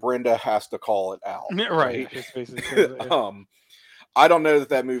blatant that Brenda has to call it out. Right. I don't know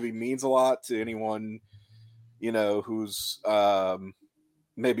that movie means a lot to anyone, who's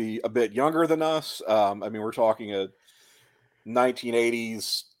maybe a bit younger than us. I mean, we're talking a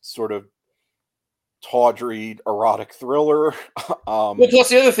 1980s sort of tawdry erotic thriller. Well, plus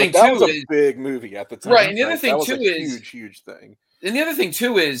the other thing that too was a is big movie at the time. Right, and the other thing that too was a is huge thing. And the other thing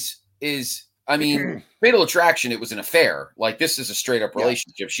too is I mean, Fatal Attraction, it was an affair. Like, this is a straight up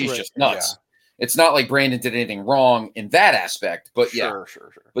relationship. She's just nuts. Yeah. It's not like Brandon did anything wrong in that aspect. But sure.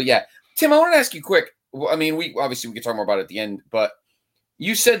 But yeah, Tim, I want to ask you quick. I mean, we can talk more about it at the end, but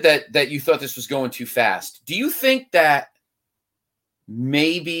you said that you thought this was going too fast. Do you think that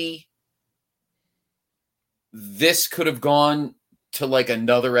maybe this could have gone to like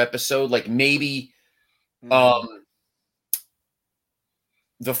another episode? Like maybe the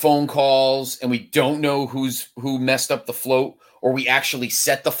phone calls and we don't know who messed up the float, or we actually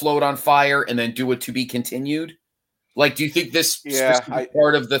set the float on fire and then do it to be continued? Like, do you think this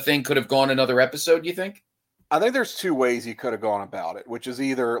part of the thing could have gone another episode, do you think? I think there's two ways you could have gone about it, which is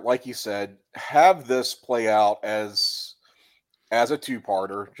either, like you said, have this play out as a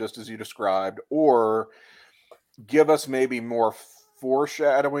two-parter, just as you described, or give us maybe more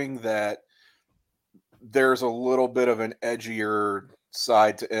foreshadowing that there's a little bit of an edgier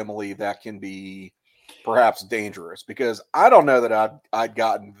side to Emily that can be perhaps dangerous, because I don't know that I'd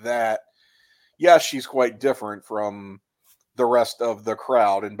gotten that. Yes, she's quite different from the rest of the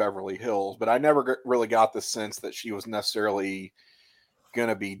crowd in Beverly Hills, but I never really got the sense that she was necessarily going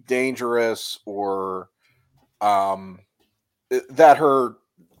to be dangerous, or that her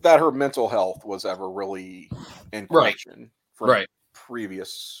mental health was ever really in question from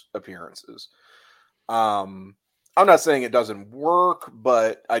previous appearances. I'm not saying it doesn't work,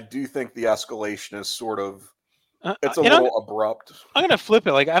 but I do think the escalation is sort of, it's a little abrupt. I'm going to flip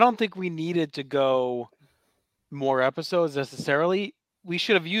it. Like, I don't think we needed to go more episodes necessarily. We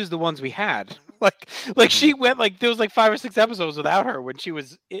should have used the ones we had. Like she went, like, there was like 5 or 6 episodes without her when she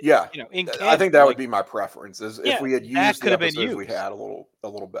was, in camp. I think that would be my preference, is if we had used the episodes we had a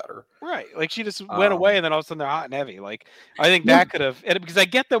little better. Right. Like, she just went away and then all of a sudden they're hot and heavy. Like, I think that could have, because I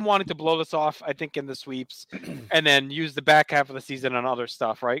get them wanting to blow this off, I think, in the sweeps and then use the back half of the season on other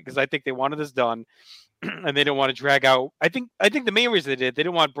stuff, right? Because I think they wanted this done and they didn't want to drag out. I think the main reason they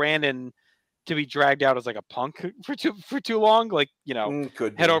didn't want Brandon to be dragged out as like a punk for too long, like,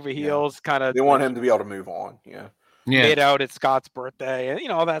 head over heels, kind of. They want him to be able to move on. Made out at Scott's birthday,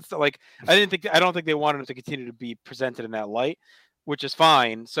 and all that stuff. Like, I don't think they wanted him to continue to be presented in that light, which is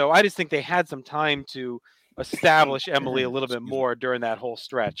fine. So I just think they had some time to establish Emily a little bit more during that whole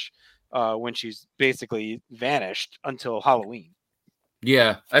stretch, when she's basically vanished until Halloween.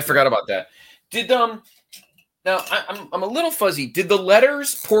 Yeah, I forgot about that. Did now I'm a little fuzzy. Did the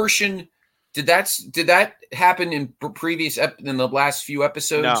letters portion? Did that happen in the last few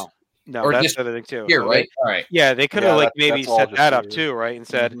episodes? No, or that's the other thing too. Here, right? All right. Yeah, they could have maybe set that up too, right? And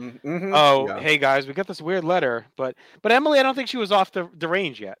said, hey guys, we got this weird letter, but Emily, I don't think she was off the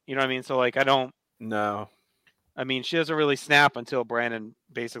range yet. You know what I mean? So, like, I don't. No. I mean, she doesn't really snap until Brandon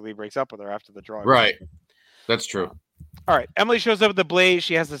basically breaks up with her after the drawing. Right. That's true. All right. Emily shows up at the Blaze.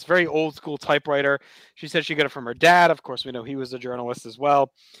 She has this very old school typewriter. She said she got it from her dad. Of course, we know he was a journalist as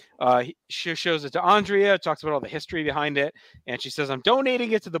well. She shows it to Andrea, talks about all the history behind it. And she says, I'm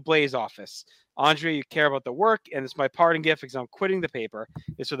donating it to the Blaze office. Andrea, you care about the work. And it's my parting gift because I'm quitting the paper.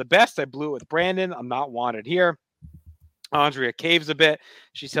 It's for the best. I blew it with Brandon. I'm not wanted here. Andrea caves a bit.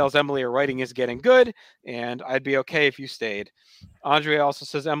 She tells Emily her writing is getting good, and I'd be okay if you stayed. Andrea also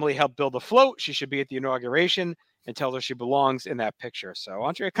says Emily helped build the float. She should be at the inauguration and tells her she belongs in that picture. So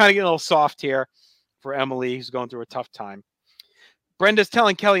Andrea kind of getting a little soft here for Emily, who's going through a tough time. Brenda's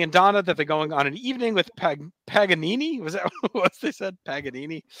telling Kelly and Donna that they're going on an evening with Paganini. Was that what they said?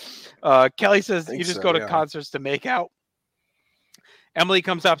 Paganini. Kelly says you just go to concerts to make out. Emily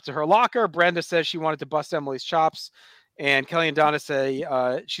comes up to her locker. Brenda says she wanted to bust Emily's chops. And Kelly and Donna say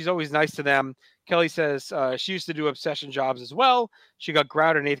she's always nice to them. Kelly says she used to do obsession jobs as well. She got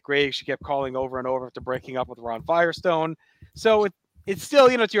grounded in 8th grade. She kept calling over and over after breaking up with Ron Firestone. So it's still,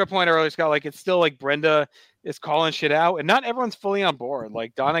 to your point earlier, Scott, like it's still like Brenda is calling shit out. And not everyone's fully on board.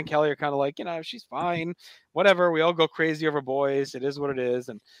 Like Donna and Kelly are kind of like, she's fine. Whatever. We all go crazy over boys. It is what it is.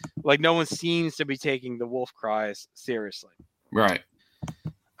 And like no one seems to be taking the wolf cries seriously. Right.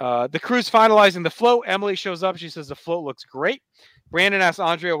 The crew's finalizing the float. Emily shows up. She says the float looks great. Brandon asks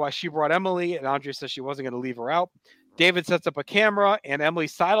Andrea why she brought Emily, and Andrea says she wasn't going to leave her out. David sets up a camera, and Emily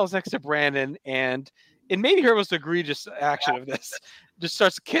sidles next to Brandon, and it made her most egregious action of this. Just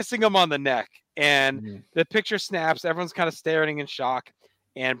starts kissing him on the neck, and the picture snaps. Everyone's kind of staring in shock,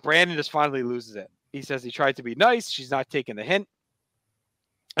 and Brandon just finally loses it. He says he tried to be nice. She's not taking the hint.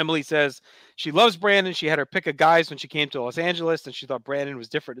 Emily says she loves Brandon. She had her pick of guys when she came to Los Angeles, and she thought Brandon was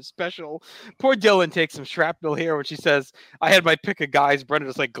different and special. Poor Dylan takes some shrapnel here when she says, I had my pick of guys. Brandon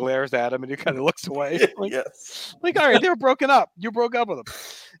just like glares at him, and he kind of looks away. Like, Yes. Like, all right, they were broken up. You broke up with them.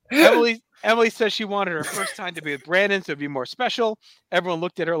 Emily says she wanted her first time to be with Brandon, so it'd be more special. Everyone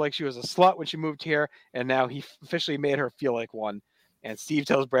looked at her like she was a slut when she moved here, and now he officially made her feel like one. And Steve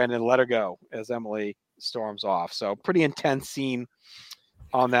tells Brandon to let her go as Emily storms off. So pretty intense scene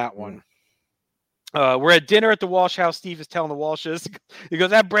on that one. We're at dinner at the Walsh house. Steve is telling the Walshes. He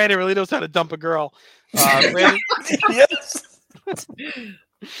goes, that Brandon really knows how to dump a girl. Brandon, Yes.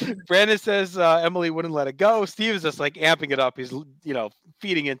 Brandon says Emily wouldn't let it go. Steve is just like amping it up. He's,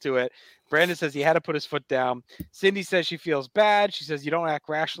 feeding into it. Brandon says he had to put his foot down. Cindy says she feels bad. She says you don't act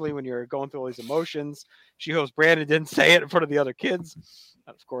rationally when you're going through all these emotions. She hopes Brandon didn't say it in front of the other kids.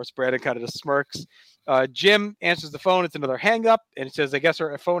 And of course, Brandon kind of just smirks. Jim answers the phone. It's another hang up. And it says, I guess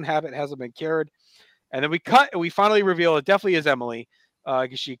her phone habit hasn't been cured. And then we cut and we finally reveal it definitely is Emily.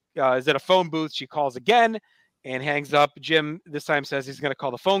 She is at a phone booth. She calls again and hangs up. Jim this time says he's going to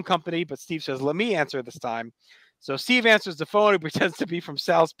call the phone company, but Steve says, let me answer this time. So Steve answers the phone. He pretends to be from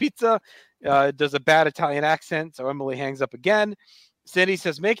Sal's Pizza, does a bad Italian accent. So Emily hangs up again. Cindy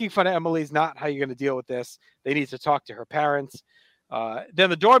says, making fun of Emily is not how you're going to deal with this. They need to talk to her parents. Then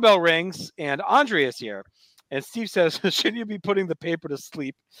the doorbell rings and Andrea is here. And Steve says, shouldn't you be putting the paper to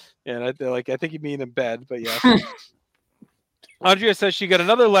sleep? And I think you mean in bed, but yeah. Andrea says she got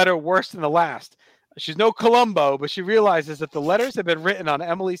another letter worse than the last. She's no Columbo, but she realizes that the letters have been written on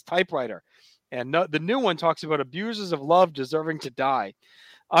Emily's typewriter. And the new one talks about abusers of love deserving to die.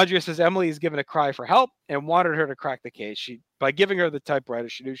 Andrea says Emily is given a cry for help and wanted her to crack the case. By giving her the typewriter,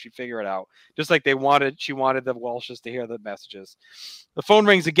 she knew she'd figure it out. Just like she wanted the Walshes to hear the messages. The phone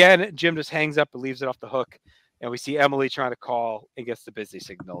rings again. Jim just hangs up and leaves it off the hook. And we see Emily trying to call and gets the busy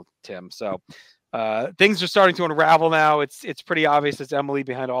signal, Tim. So things are starting to unravel now. It's pretty obvious it's Emily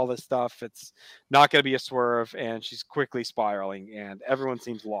behind all this stuff. It's not going to be a swerve, and she's quickly spiraling, and everyone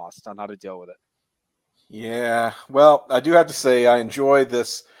seems lost on how to deal with it. Yeah, well, I do have to say I enjoy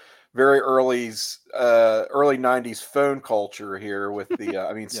this very early 90s phone culture here with the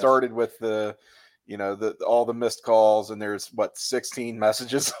yes. Started with the all the missed calls, and there's 16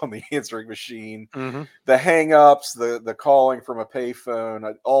 messages on the answering machine, the hang-ups, the calling from a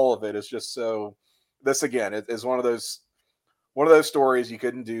payphone, all of it is just so. This again is one of those stories you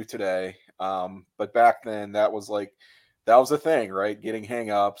couldn't do today, but back then that was a thing, right? Getting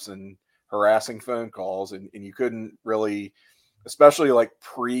hang-ups and harassing phone calls, and you couldn't really, especially like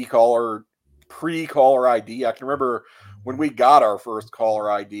pre-caller ID. I can remember when we got our first caller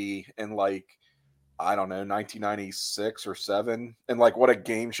ID in 1996 or 7, and what a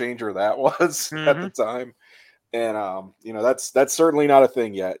game changer that was at the time. And that's certainly not a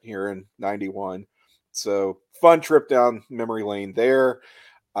thing yet here in 91. So fun trip down memory lane there.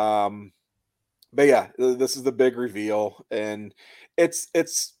 But yeah, this is the big reveal, and it's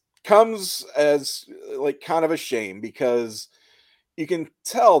comes as kind of a shame, because you can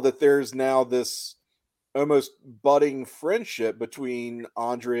tell that there's now this almost budding friendship between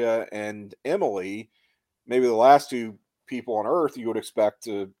Andrea and Emily. Maybe the last two people on Earth you would expect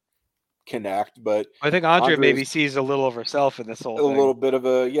to connect, but I think Andrea Andrea's maybe sees a little of herself in this whole a thing. little bit of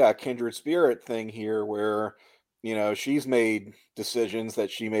a kindred spirit thing here where, she's made decisions that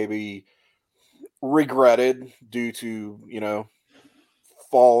she maybe regretted due to,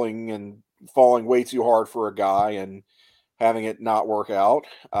 falling way too hard for a guy and having it not work out.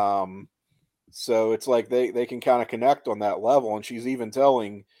 So it's like they can kind of connect on that level. And she's even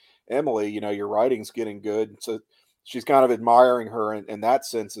telling Emily, your writing's getting good. So she's kind of admiring her in that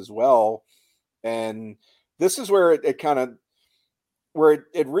sense as well. And this is where it kind of, where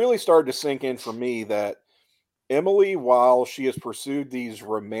it really started to sink in for me that Emily, while she has pursued these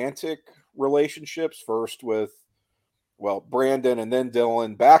romantic relationships, first with, Brandon and then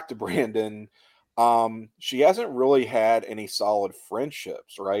Dylan, back to Brandon, she hasn't really had any solid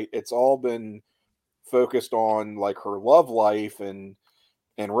friendships, right? It's all been focused on like her love life and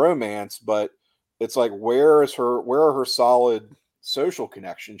romance, but it's like where are her solid social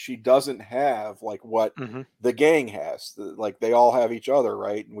connections? She doesn't have like what the gang has. Like they all have each other,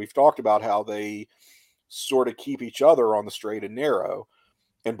 right? And we've talked about how they sort of keep each other on the straight and narrow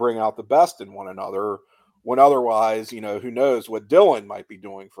and bring out the best in one another, when otherwise, who knows what Dylan might be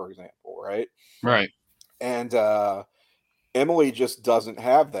doing, for example, right? Right. And Emily just doesn't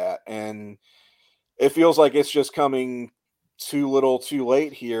have that. And it feels like it's just coming too little too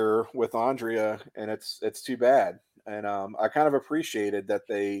late here with Andrea, and it's too bad. And I kind of appreciated that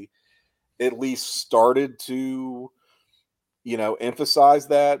they at least started to, emphasize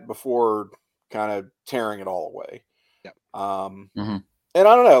that before kind of tearing it all away. Yep. And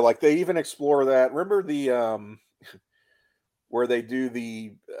I don't know, like they even explore that. Remember the where they do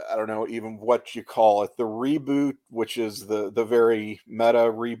the, I don't know even what you call it, the reboot, which is the very meta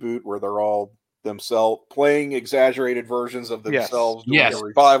reboot where they're all themselves playing exaggerated versions of themselves during a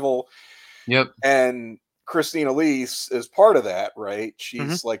revival. Yep. And Christine Elise is part of that, right?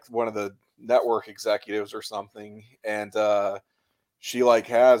 She's like one of the network executives or something, and she like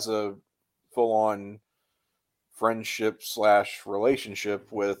has a full-on friendship /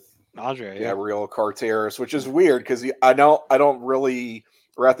 relationship with Andrea, Gabrielle Carteris, which is weird because I don't really,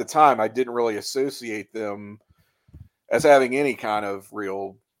 or at the time I didn't really associate them as having any kind of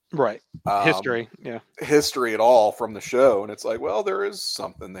real history at all from the show. And it's like, well, there is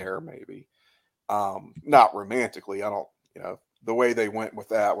something there maybe, not romantically. I don't, the way they went with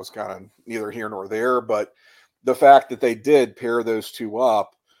that was kind of neither here nor there, but the fact that they did pair those two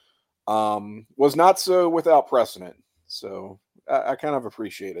up was not so without precedent. So I kind of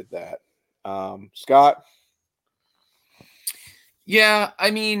appreciated that. Scott? Yeah,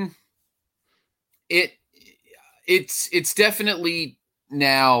 I mean, it's definitely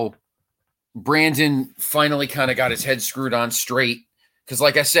now Brandon finally kind of got his head screwed on straight. Because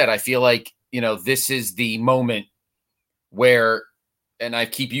like I said, I feel like, this is the moment where, and I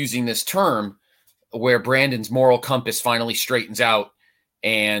keep using this term, where Brandon's moral compass finally straightens out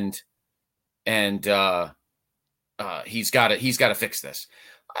and he's got to fix this.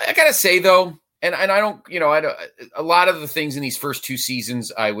 I got to say though, and I don't, a lot of the things in these first two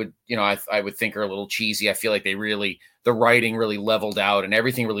seasons, I would think are a little cheesy. I feel like the writing really leveled out and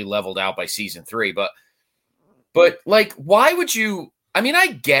everything really leveled out by season 3. But like, why would you, I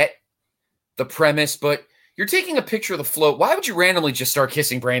get the premise, but you're taking a picture of the float. Why would you randomly just start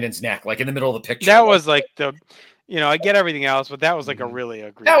kissing Brandon's neck, like in the middle of the picture? That was like the, I get everything else, but that was like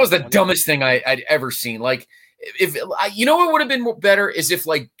that was the dumbest thing I'd ever seen. Like, if what would have been better is if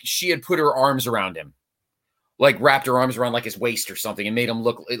like she had put her arms around him, like wrapped her arms around like his waist or something and made him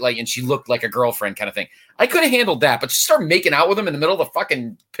look like, and she looked like a girlfriend kind of thing. I could have handled that, but just start making out with him in the middle of the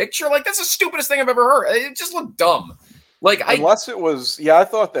fucking picture. Like, that's the stupidest thing I've ever heard. It just looked dumb. Like, unless it was, I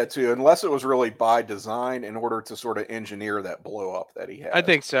thought that too. Unless it was really by design in order to sort of engineer that blow up that he had. I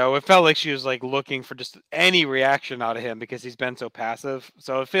think so. It felt like she was like looking for just any reaction out of him because he's been so passive.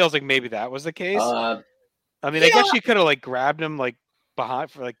 So it feels like maybe that was the case. I guess she could have like grabbed him like behind,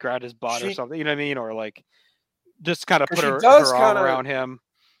 for like grabbed his butt or something. You know what I mean? Or like just kind of put her arm around him.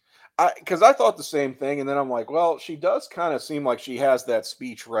 Because I thought the same thing, and then I'm like, well, she does kind of seem like she has that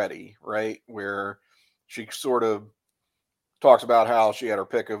speech ready, right? Where she sort of talks about how she had her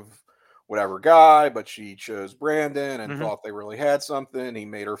pick of whatever guy, but she chose Brandon and thought they really had something. He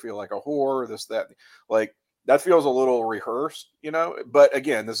made her feel like a whore, this, that. Like, that feels a little rehearsed, But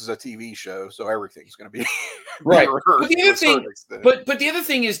again, this is a TV show, so everything's going to be right. rehearsed. But the other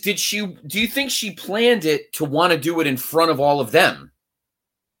thing is, do you think she planned it to want to do it in front of all of them?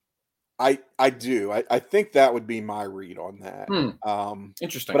 I do. I think that would be my read on that.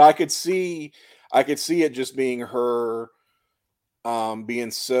 Interesting. But I could see I could see it just being her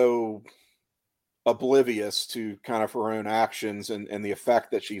being so oblivious to kind of her own actions and the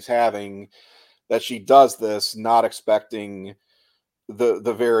effect that she's having, that she does this not expecting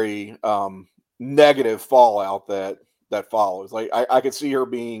the very negative fallout that follows. Like I could see her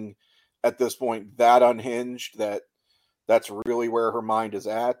being at this point that unhinged that that's really where her mind is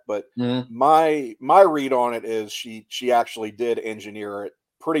at. But my read on it is she actually did engineer it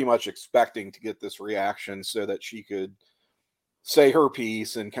pretty much expecting to get this reaction so that she could say her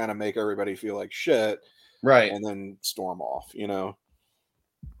piece and kind of make everybody feel like shit, right, and then storm off, you know.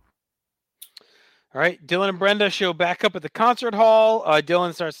 All right, Dylan and Brenda show back up at the concert hall.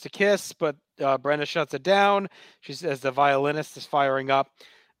 Dylan starts to kiss, but Brenda shuts it down. She says the violinist is firing up.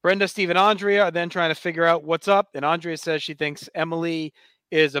 Brenda, Steve, and Andrea are then trying to figure out what's up, and Andrea says she thinks Emily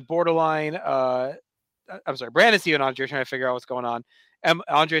is a borderline. Brandon, Steve, and Andrea are trying to figure out what's going on.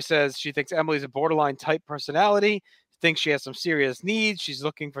 Andrea says she thinks Emily's a borderline type personality, thinks she has some serious needs. She's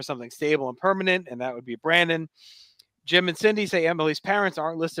looking for something stable and permanent, and that would be Brandon. Jim and Cindy say Emily's parents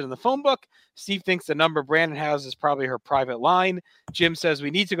aren't listed in the phone book. Steve thinks the number Brandon has is probably her private line. Jim says we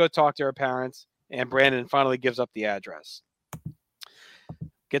need to go talk to her parents, and Brandon finally gives up the address.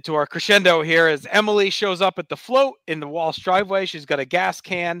 Get to our crescendo here as Emily shows up at the float in the Walsh driveway. She's got a gas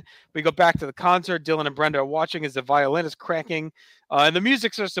can. We go back to the concert. Dylan and Brenda are watching as the violin is cracking. And the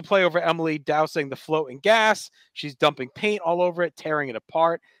music starts to play over Emily dousing the float in gas. She's dumping paint all over it, tearing it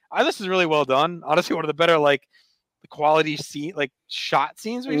apart. This is really well done. Honestly, one of the better, like, the quality scene, like shot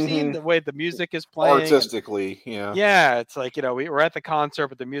scenes we've seen, the way the music is playing artistically. Yeah. It's like, we're at the concert,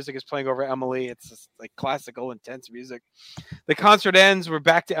 but the music is playing over Emily. It's just like classical, intense music. The concert ends. We're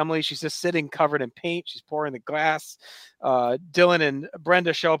back to Emily. She's just sitting covered in paint. She's pouring the glass. Dylan and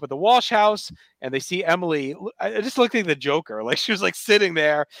Brenda show up at the Walsh house and they see Emily. It just looked like the Joker. Like she was like sitting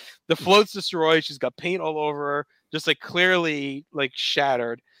there. The float's destroyed. She's got paint all over her, just like clearly like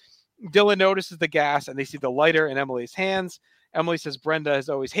shattered. Dylan notices the gas and they see the lighter in Emily's hands. Emily says Brenda has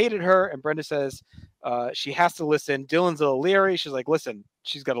always hated her, and Brenda says she has to listen. Dylan's a little leery. She's like, listen,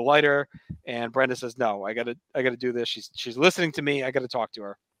 she's got a lighter, and Brenda says, no, I gotta do this. She's listening to me. I gotta talk to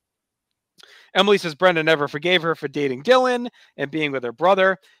her. Emily says Brenda never forgave her for dating Dylan and being with her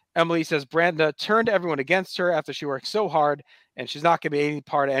brother. Emily says Brenda turned everyone against her after she worked so hard, and she's not gonna be any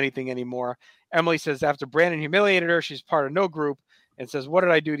part of anything anymore. Emily says after Brandon humiliated her, she's part of no group, and says, what did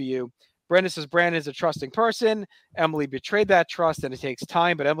I do to you? Brenda says Brandon is a trusting person. Emily betrayed that trust, and it takes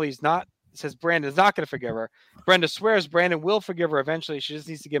time, but says Brandon's not going to forgive her. Brenda swears Brandon will forgive her eventually. She just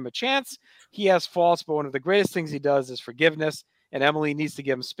needs to give him a chance. He has faults, but one of the greatest things he does is forgiveness, and Emily needs to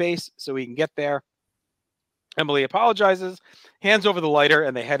give him space so he can get there. Emily apologizes, hands over the lighter,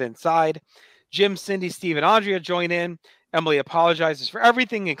 and they head inside. Jim, Cindy, Steve, and Andrea join in. Emily apologizes for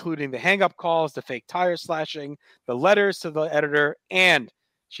everything, including the hang-up calls, the fake tire slashing, the letters to the editor, and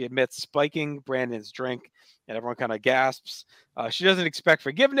she admits spiking Brandon's drink, and everyone kind of gasps. She doesn't expect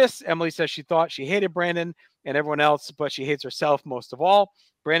forgiveness. Emily says she thought she hated Brandon and everyone else, but she hates herself most of all.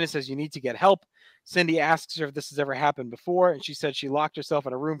 Brandon says you need to get help. Cindy asks her if this has ever happened before, and she said she locked herself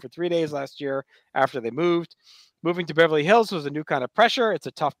in a room for 3 days last year after they moved. Moving to Beverly Hills was a new kind of pressure. It's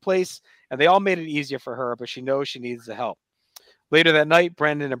a tough place, and they all made it easier for her, but she knows she needs the help. Later that night,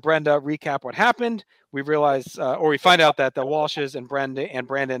 Brandon and Brenda recap what happened. We realize, or we find out that the Walshes and Brenda and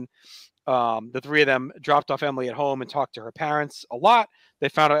Brandon, the three of them, dropped off Emily at home and talked to her parents a lot. They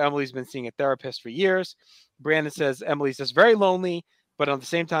found out Emily's been seeing a therapist for years. Brandon says Emily's just very lonely, but at the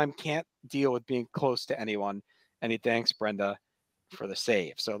same time can't deal with being close to anyone. And he thanks Brenda for the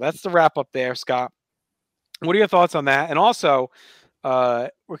save. So that's the wrap up there, Scott. What are your thoughts on that? And also,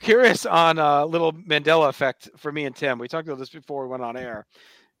 we're curious on a little Mandela effect for me and Tim. We talked about this before we went on air.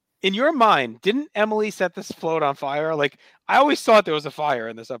 In your mind, didn't Emily set this float on fire? Like, I always thought there was a fire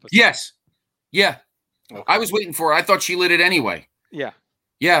in this episode. Yes. Yeah. Okay. I was waiting for it. I thought she lit it anyway. Yeah.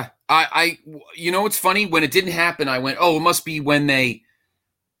 Yeah. I it's funny. When it didn't happen, I went, oh, it must be when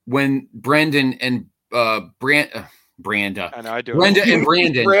Brendan and Brenda. I know, I do. Brenda and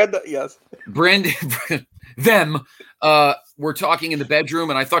Brandon. Brenda, yes. Brandon, them were talking in the bedroom,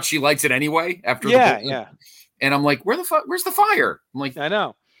 and I thought she likes it anyway. After yeah. And I'm like, where's the fire? I'm like, I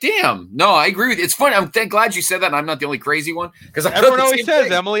know. Damn. No, I agree with you. It's funny. I'm glad you said that, and I'm not the only crazy one because everyone always says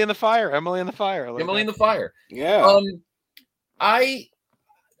thing. Emily in the fire. Emily in the fire. Like Emily in the fire. Yeah. I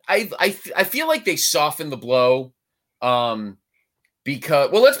feel like they softened the blow.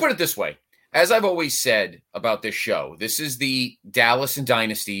 Because let's put it this way. As I've always said about this show, this is the Dallas and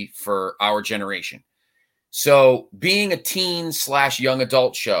Dynasty for our generation. So being a teen / young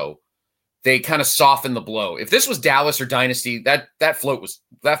adult show, they kind of soften the blow. If this was Dallas or Dynasty, that float was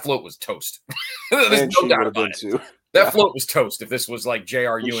toast. There's And no she doubt would have about been it. too. That float was toast. If this was like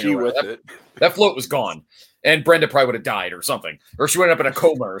J.R. Ewing, She with it. that float was gone, and Brenda probably would have died or something, or she went up in a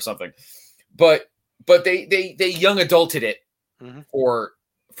coma or something. But they young adulted it for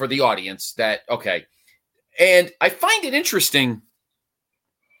the audience. That okay, and I find it interesting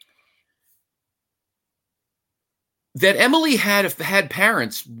that Emily had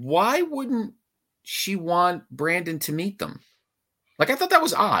parents. Why wouldn't she want Brandon to meet them? Like, I thought that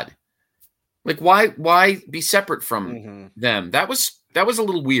was odd. Like, why be separate from them? That was a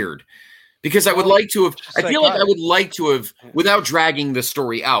little weird, because I would like to have. I feel like I would like to have, without dragging the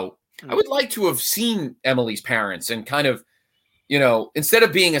story out, I would like to have seen Emily's parents and kind of, instead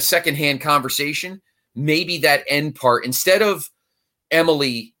of being a secondhand conversation, maybe that end part, instead of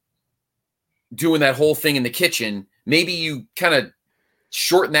Emily doing that whole thing in the kitchen, maybe you kind of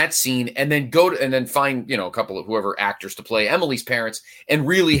shorten that scene and then find, a couple of whoever actors to play Emily's parents and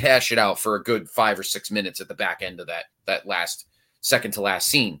really hash it out for a good 5 or 6 minutes at the back end of that last second to last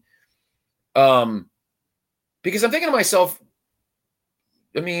scene. Because I'm thinking to myself,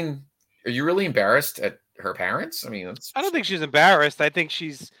 I mean, are you really embarrassed at her parents? I mean, I don't think she's embarrassed. I think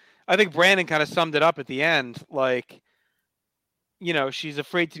Brandon kind of summed it up at the end. Like, she's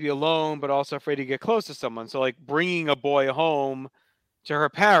afraid to be alone, but also afraid to get close to someone. So like bringing a boy home to her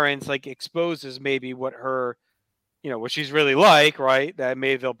parents, like, exposes maybe what her, what she's really like, right? That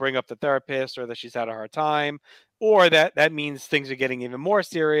maybe they'll bring up the therapist, or that she's had a hard time, or that means things are getting even more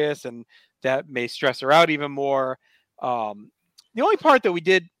serious, and that may stress her out even more. The only part that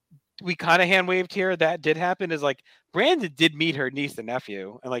we kind of hand waved here that did happen is like Brandon did meet her niece and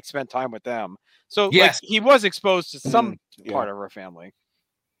nephew and like spent time with them. So yes, like he was exposed to some part of her family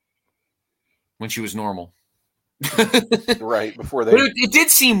when she was normal. Right before they. But it did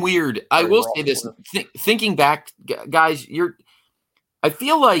seem weird. I will say this: thinking back, guys, I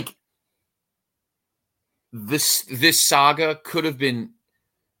feel like this saga could have been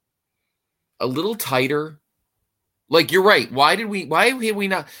a little tighter. Like, you're right. Why have we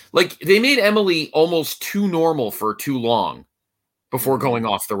not? Like, they made Emily almost too normal for too long before going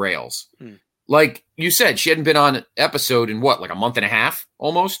off the rails. Like you said, she hadn't been on an episode in what, like a month and a half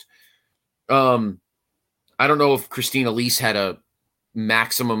almost. I don't know if Christina Lease had a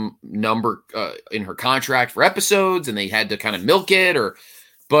maximum number in her contract for episodes and they had to kind of milk it,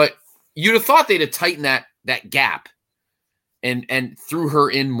 but you'd have thought they'd have tightened that gap and threw her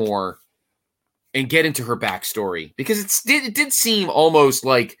in more and get into her backstory, because it did seem almost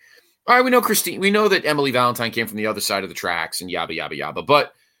like, all right, we know that Emily Valentine came from the other side of the tracks and yabba, yabba, yabba,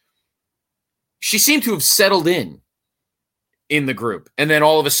 but she seemed to have settled in the group. And then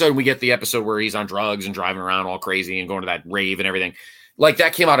all of a sudden we get the episode where he's on drugs and driving around all crazy and going to that rave and everything. Like,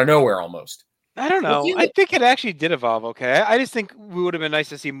 that came out of nowhere almost. I don't know. I think it actually did evolve. Okay. I just think we would have been nice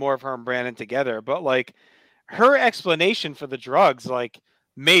to see more of her and Brandon together, but like her explanation for the drugs, like,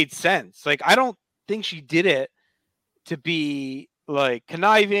 made sense. Like, I don't think she did it to be like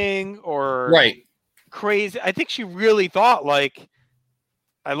conniving or crazy. I think she really thought, like,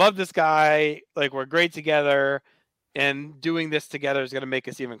 I love this guy, like, we're great together, and doing this together is going to make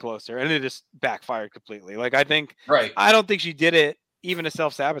us even closer. And it just backfired completely. Like, I don't think she did it even to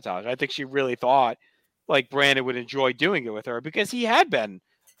self-sabotage. I think she really thought like Brandon would enjoy doing it with her, because he had been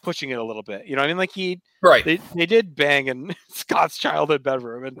pushing it a little bit. You know what I mean? Like they did bang in Scott's childhood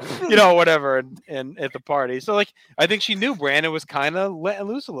bedroom and, whatever. And at the party. So like, I think she knew Brandon was kind of letting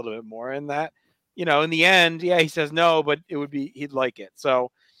loose a little bit more, and that, in the end, he says no, but he'd like it.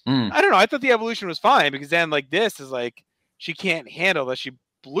 So I don't know. I thought the evolution was fine, because then like this is like, she can't handle that she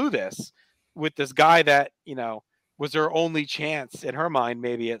blew this with this guy that, was her only chance in her mind,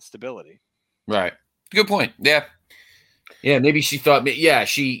 maybe, at stability. Right. Good point. Yeah. Yeah. Maybe she thought,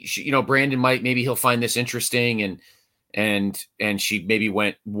 she Brandon maybe he'll find this interesting, and she maybe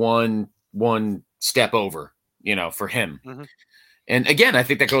went one step over, for him. And again, I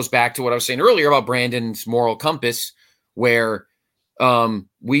think that goes back to what I was saying earlier about Brandon's moral compass, where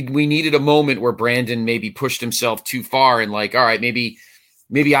we needed a moment where Brandon maybe pushed himself too far and like, all right, maybe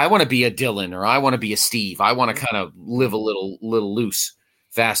I want to be a Dylan, or I want to be a Steve. I want to kind of live a little loose,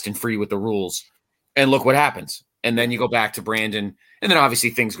 fast and free with the rules. And look what happens. And then you go back to Brandon, and then obviously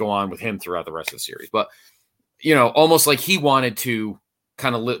things go on with him throughout the rest of the series. But, almost like he wanted to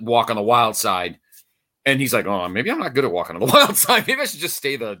kind of walk on the wild side. And he's like, oh, maybe I'm not good at walking on the wild side. Maybe I should just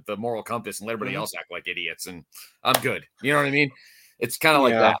stay the moral compass and let everybody else act like idiots, and I'm good. You know what I mean? It's kind of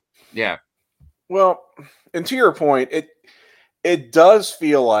like that. Yeah. Well, and to your point, it does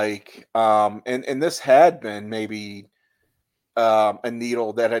feel like, and this had been maybe a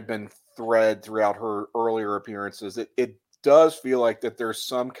needle that had been thread throughout her earlier appearances. It does feel like that there's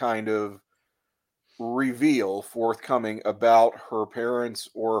some kind of reveal forthcoming about her parents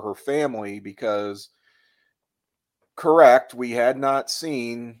or her family, because correct, we had not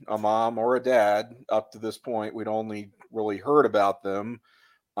seen a mom or a dad up to this point. We'd only really heard about them.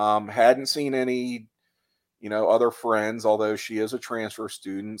 Hadn't seen any, other friends, although she is a transfer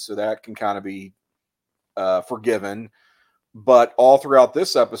student, so that can kind of be forgiven. But all throughout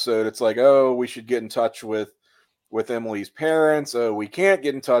this episode, it's like, oh, we should get in touch with Emily's parents. Oh, we can't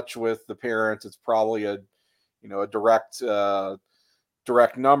get in touch with the parents. It's probably a direct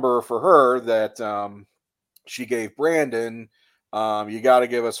number for her that she gave Brandon. You got to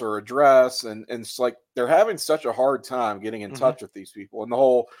give us her address, and it's like they're having such a hard time getting in touch with these people. And the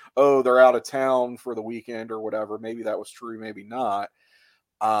whole, oh, they're out of town for the weekend or whatever. Maybe that was true, maybe not.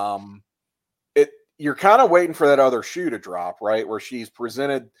 You're kind of waiting for that other shoe to drop, right? Where she's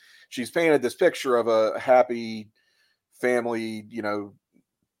painted this picture of a happy family,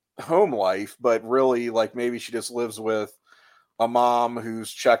 home life, but really, like, maybe she just lives with a mom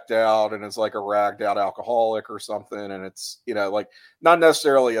who's checked out and is like a ragged out alcoholic or something. And it's, like, not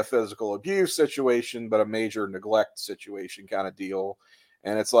necessarily a physical abuse situation, but a major neglect situation kind of deal.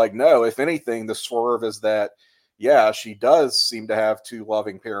 And it's like, no, if anything, the swerve is that, yeah, she does seem to have two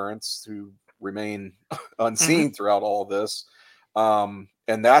loving parents who remain unseen throughout all this. And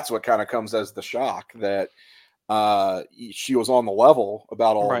that's what kind of comes as the shock, that she was on the level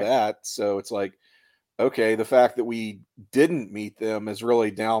about all that. So it's like, okay, the fact that we didn't meet them is really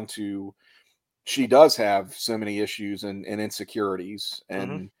down to she does have so many issues and insecurities,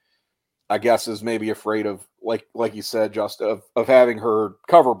 and I guess is maybe afraid of, like you said, just of having her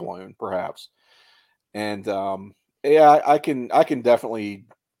cover blown, perhaps. And yeah, I can definitely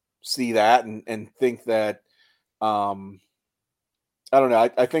see that and think that I don't know.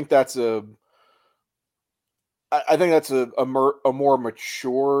 I think that's a more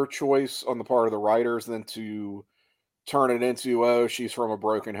mature choice on the part of the writers than to turn it into, oh, she's from a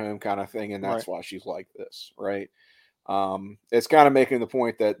broken home kind of thing, and that's why she's like this, right? It's kind of making the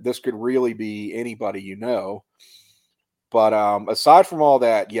point that this could really be anybody, But aside from all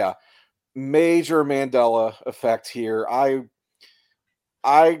that, yeah, major Mandela effect here. I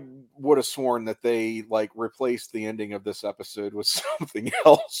would have sworn that they replaced the ending of this episode with something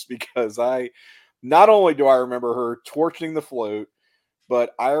else, because not only do I remember her torching the float,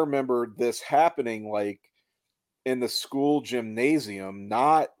 but I remember this happening in the school gymnasium,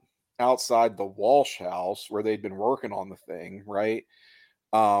 not outside the Walsh house where they'd been working on the thing, right?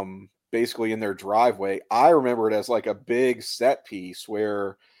 Basically in their driveway. I remember it as a big set piece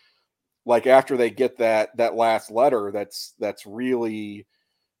where, after they get that last letter that's really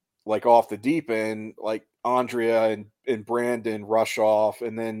off the deep end, Andrea and Brandon rush off,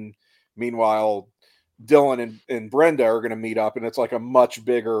 and then meanwhile Dylan and Brenda are going to meet up, and it's a much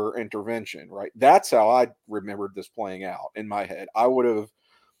bigger intervention, right? That's how I remembered this playing out in my head. I would have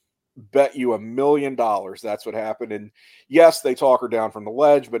bet you $1 million that's what happened. And yes, they talk her down from the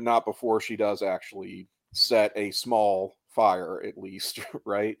ledge, but not before she does actually set a small fire, at least,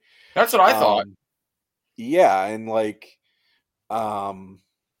 right? That's what I thought. Yeah, and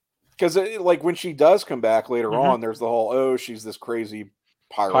because when she does come back later on, there's the whole, oh, she's this crazy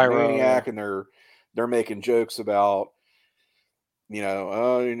pyromaniac, and they're making jokes about,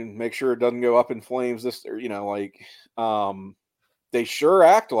 make sure it doesn't go up in flames. They sure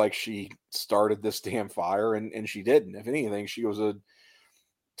act like she started this damn fire, and she didn't. If anything, she was a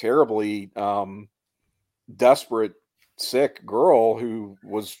terribly desperate, sick girl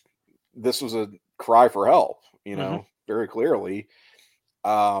this was a cry for help, very clearly.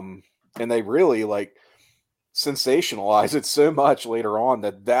 And they really sensationalize it so much later on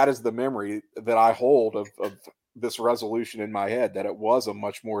that is the memory that I hold of this resolution in my head, that it was a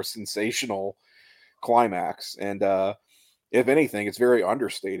much more sensational climax. And if anything, it's very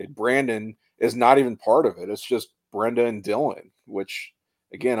understated. Brandon is not even part of it. It's just Brenda and Dylan, which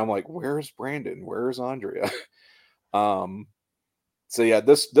again, I'm like, where's Brandon? Where's Andrea? So yeah,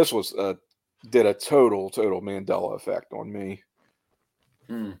 this was did a total Mandela effect on me.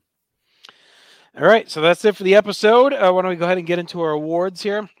 All right, so that's it for the episode. Why don't we go ahead and get into our awards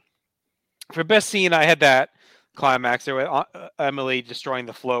here? For best scene, I had that climax there with Emily destroying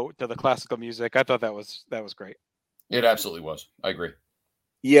the float to the classical music. I thought that was great. It absolutely was. I agree.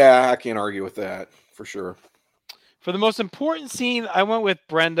 Yeah, I can't argue with that for sure. For the most important scene, I went with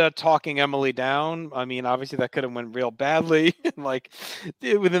Brenda talking Emily down. I mean, obviously that could have went real badly,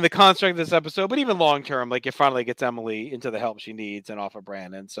 within the construct of this episode, but even long term, it finally gets Emily into the help she needs and off of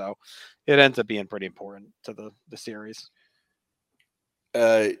Brandon. So it ends up being pretty important to the series.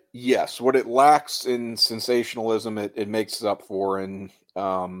 Yes, what it lacks in sensationalism, it makes up for in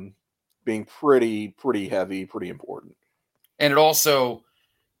being pretty heavy, pretty important. And it also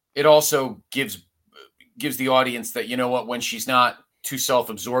gives the audience that, you know what, when she's not too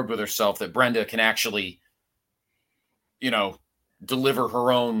self-absorbed with herself, that Brenda can actually, deliver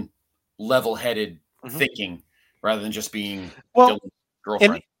her own level-headed thinking rather than just being Dylan's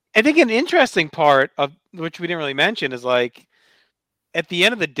girlfriend. And I think an interesting part of which we didn't really mention is like at the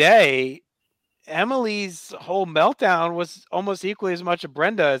end of the day, Emily's whole meltdown was almost equally as much of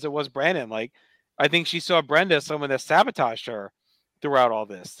Brenda as it was Brandon. Like, I think she saw Brenda as someone that sabotaged her throughout all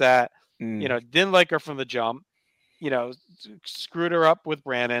this, that, didn't like her from the jump, screwed her up with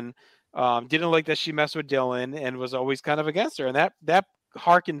Brandon, didn't like that she messed with Dylan and was always kind of against her. And that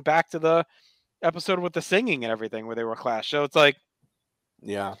harkened back to the episode with the singing and everything where they were clashed. So it's like,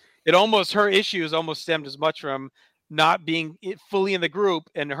 yeah, her issues almost stemmed as much from not being fully in the group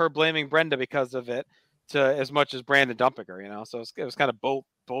and her blaming Brenda because of it to as much as Brandon dumping her, so it was kind of both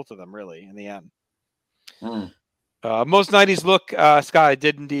of them really in the end. Most 90s look, Scott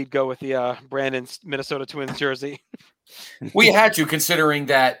did indeed go with the Brandon's Minnesota Twins jersey. We had to, considering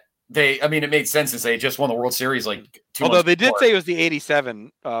that it made sense to say just won the World Series like 2 Although months they did before. say it was the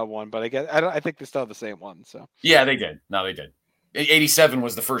 87 one, but I think they still have the same one. So yeah, they did. No, they did. 87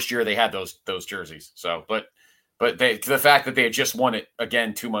 was the first year they had those jerseys. So, but the fact that they had just won it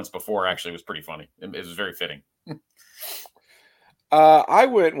again 2 months before actually was pretty funny. It was very fitting. I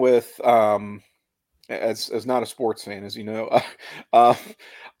went with as not a sports fan, as you know,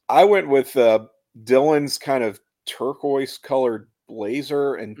 I went with Dylan's kind of turquoise colored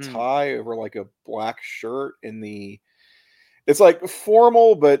blazer and tie over like a black shirt it's like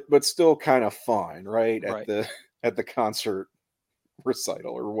formal but still kind of fun, right? At the concert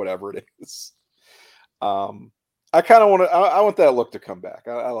recital or whatever it is. I kind of I want that look to come back.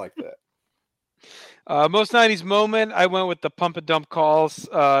 I like that. Most 90s moment, I went with the pump and dump calls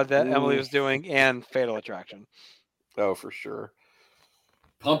that Emily was doing and Fatal Attraction. Oh, for sure.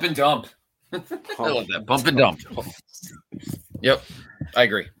 Pump and dump. I love that. Pump and dump. Yep, I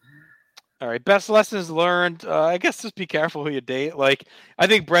agree. All right, best lessons learned. I guess just be careful who you date. Like, I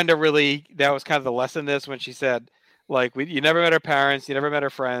think Brenda really, that was kind of the lesson in this when she said, like, you never met her parents, you never met her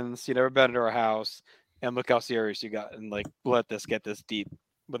friends, you never been to her house, and look how serious you got, and like let this get this deep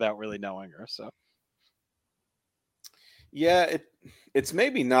without really knowing her. So, yeah, it's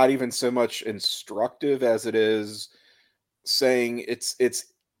maybe not even so much instructive as it is saying it's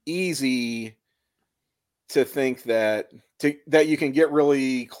easy to think that you can get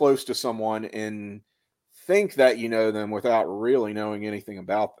really close to someone and think that you know them without really knowing anything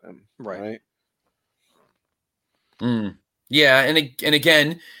about them, right? Yeah, and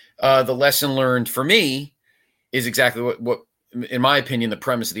again, the lesson learned for me is exactly what in my opinion the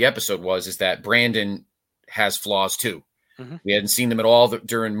premise of the episode is that Brandon has flaws too. We hadn't seen them at all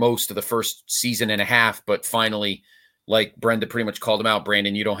during most of the first season and a half, but finally, like Brenda pretty much called him out,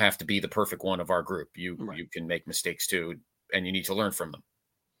 Brandon, you don't have to be the perfect one of our group. You can make mistakes too, and you need to learn from them.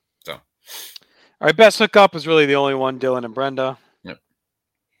 So, all right, best hookup was really the only one, Dylan and Brenda. Yep.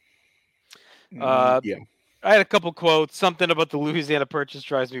 Yeah. I had a couple quotes. Something about the Louisiana Purchase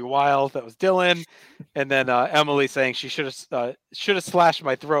drives me wild. That was Dylan, and then Emily saying she should have slashed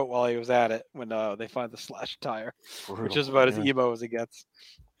my throat while he was at it when they find the slashed tire, which is about as emo as it gets.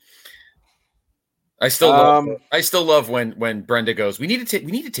 I still love when Brenda goes, we need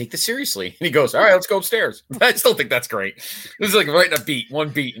to take this seriously, and he goes, all right, let's go upstairs. I still think that's great. It was like right in one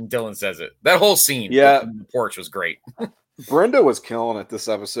beat, and Dylan says it. That whole scene, on the porch was great. Brenda was killing it this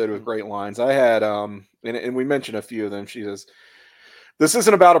episode with great lines. I had and we mentioned a few of them. She says, "This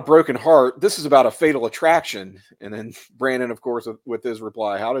isn't about a broken heart. This is about a fatal attraction." And then Brandon, of course, with his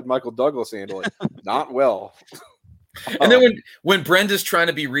reply, "How did Michael Douglas handle it? Not well." And then when Brenda's trying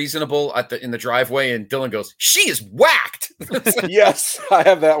to be reasonable in the driveway, and Dylan goes, "She is whacked." Yes, I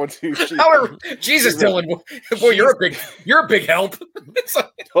have that one too. Jesus, Dylan, boy, you're a big help.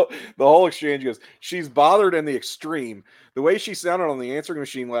 The whole exchange goes, "She's bothered in the extreme. The way she sounded on the answering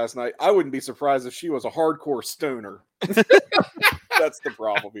machine last night, I wouldn't be surprised if she was a hardcore stoner." That's the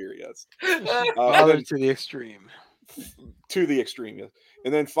problem here. Yes, bothered to the extreme. To the extreme, yes.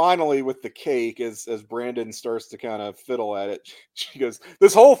 And then finally, with the cake, as Brandon starts to kind of fiddle at it, she goes,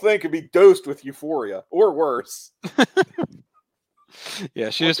 "This whole thing could be dosed with euphoria, or worse."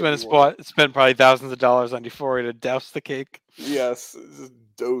 Yeah, she just went and spent probably thousands of dollars on euphoria to douse the cake. Yes, just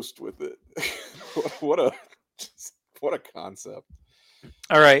dosed with it. What a concept.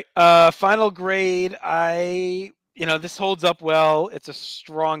 All right, final grade. This holds up well. It's a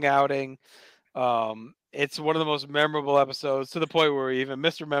strong outing. It's one of the most memorable episodes to the point where we even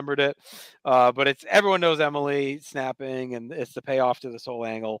misremembered it. But everyone knows Emily snapping, and it's the payoff to this whole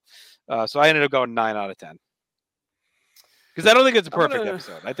angle. So I ended up going 9 out of 10. Because I don't think it's a perfect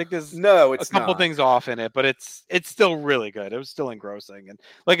episode. I think there's a couple things off in it, but it's still really good. It was still engrossing. And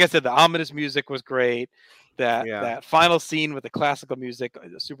like I said, the ominous music was great. That final scene with the classical music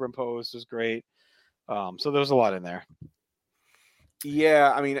superimposed was great. So there was a lot in there.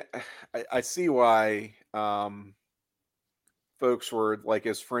 Yeah, I mean, I see why folks were like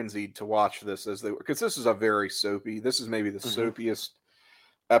as frenzied to watch this as they were, because this is a very soapy. This is maybe the soapiest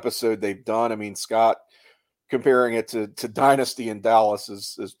episode they've done. I mean, Scott comparing it to Dynasty in Dallas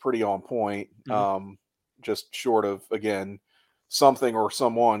is pretty on point. Just short of, again, something or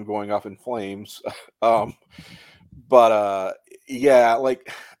someone going up in flames. But yeah,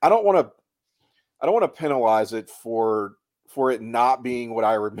 like I don't want to penalize it for it not being what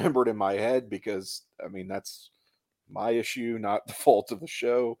I remembered in my head, because I mean that's my issue, not the fault of the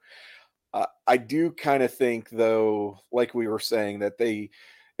show. I do kind of think, though, like we were saying, that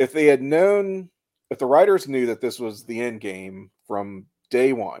if the writers knew that this was the end game from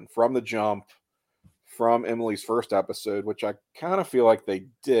day one, from the jump, from Emily's first episode, which I kind of feel like they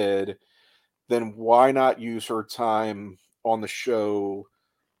did, then why not use her time on the show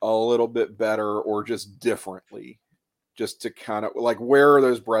a little bit better or just differently? Just to kind of like, where are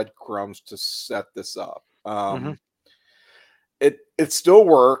those breadcrumbs to set this up? It still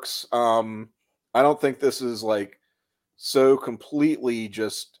works. I don't think this is like so completely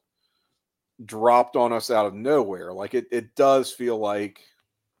just dropped on us out of nowhere. Like it does feel like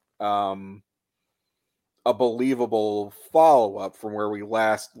a believable follow-up from where we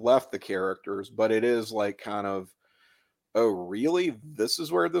last left the characters, but it is like kind of, oh really? This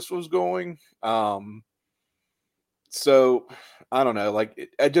is where this was going? So I don't know.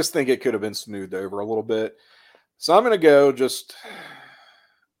 Like I just think it could have been smoothed over a little bit. So I'm going to go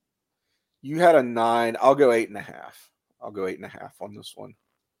you had a 9. I'll go 8.5. I'll go 8.5 on this one,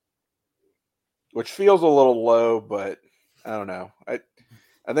 which feels a little low, but I don't know. I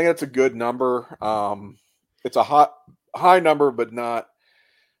think that's a good number. It's a high number, but not,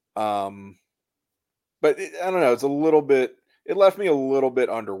 I don't know. It's a little bit, it left me a little bit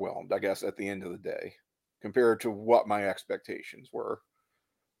underwhelmed, I guess, at the end of the day, compared to what my expectations were.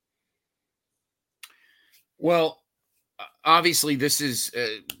 Well, obviously this is,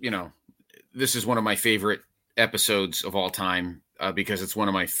 this is one of my favorite episodes of all time, because it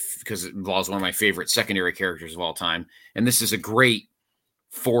involves one of my favorite secondary characters of all time. And this is a great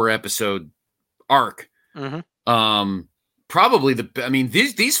 4-episode arc. Probably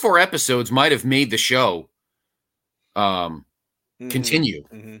these 4 episodes might have made the show continue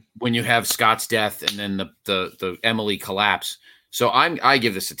when you have Scott's death and then the Emily collapse. So I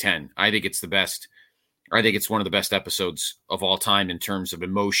give this a 10. I think it's the best. I think it's one of the best episodes of all time in terms of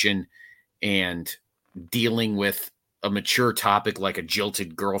emotion and dealing with a mature topic like a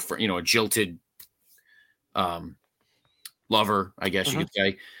jilted girlfriend, a jilted lover, I guess you could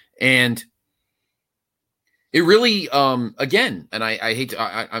say. And it really, again, and I hate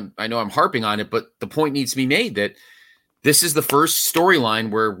to, I know I'm harping on it, but the point needs to be made that this is the first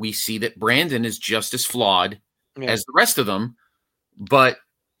storyline where we see that Brandon is just as flawed as the rest of them, but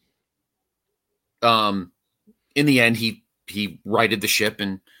in the end, he righted the ship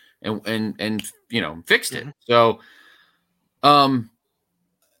and fixed it. So,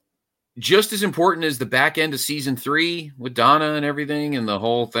 just as important as the back end of season 3 with Donna and everything and the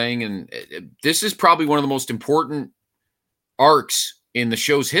whole thing. And this is probably one of the most important arcs in the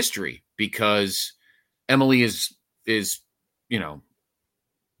show's history, because Emily is,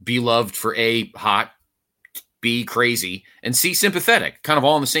 beloved for A, hot, B, crazy, and C, sympathetic, kind of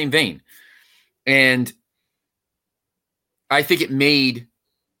all in the same vein. And I think it made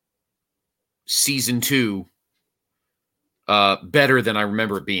season 2 better than I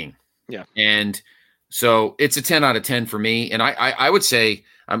remember it being. Yeah. And so it's a 10 out of 10 for me. And I would say,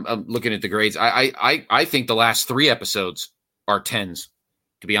 I'm looking at the grades, I think the last 3 episodes are 10s,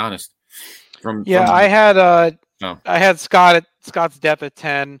 to be honest. I had Scott's death at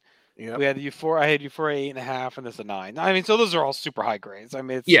 10. Yep. We had I had Euphoria 8.5, and this a 9. I mean, so those are all super high grades. I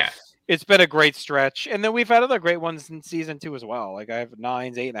mean, it's been a great stretch, and then we've had other great ones in season 2 as well. Like I have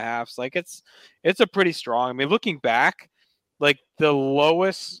 9s, 8.5s. Like it's a pretty strong. I mean, looking back, like the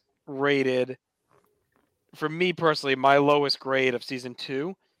lowest rated for me personally, my lowest grade of season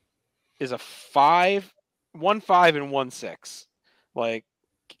 2 is a 5, 1.5, and 1.6. Like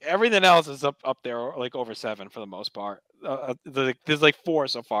everything else is up there, like over 7 for the most part. There's like 4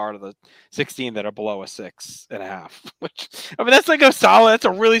 so far out of the 16 that are below a 6.5. Which, I mean, that's like a solid. That's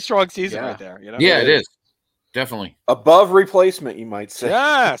a really strong season right there. Yeah, it is. definitely. Above replacement, you might say.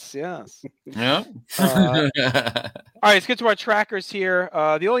 Yes. Yeah. All right, let's get to our trackers here.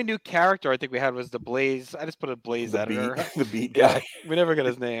 The only new character I think we had was the Blaze. I just put a Blaze editor. The beat guy. We never get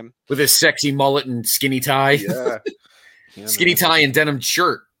his name. With his sexy mullet and skinny tie. Yeah. Skinny tie and denim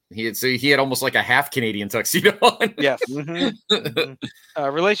shirt. He had almost like a half Canadian tuxedo on. Yes.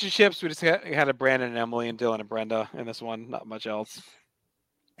 Mm-hmm. Relationships, we just had a Brandon and Emily and Dylan and Brenda in this one. Not much else.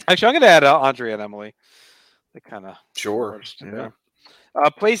 Actually, I'm going to add Andrea and Emily. They kind of Sure. there.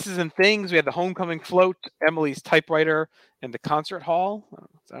 Places and things. We had the homecoming float, Emily's typewriter, and the concert hall.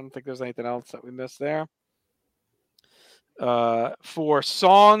 I don't think there's anything else that we missed there. For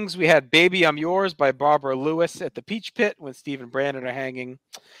songs, we had Baby I'm Yours by Barbara Lewis at the Peach Pit when Steve and Brandon are hanging.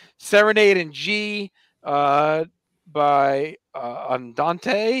 Serenade in G by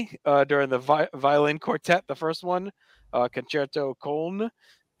Andante during the violin quartet, the first one, Concerto Con.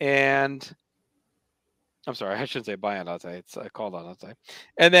 And I'm sorry, I shouldn't say by Andante. It's called Andante.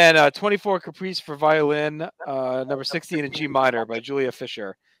 And then 24 Caprice for violin, number 16 in G minor by Julia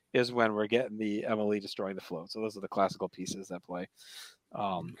Fisher is when we're getting the Emily destroying the float. So those are the classical pieces that play.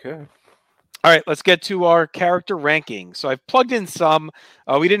 Okay. All right, let's get to our character ranking. So I've plugged in some.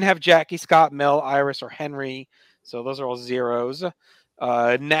 We didn't have Jackie, Scott, Mel, Iris, or Henry. So those are all zeros.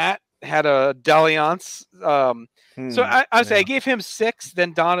 Nat had a dalliance. So I say I gave him 6,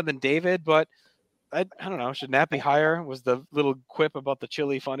 then Donna, then David, but I don't know. Should Nat be higher? Was the little quip about the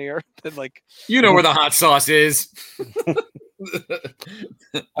chili funnier? Like, you know where the hot sauce is.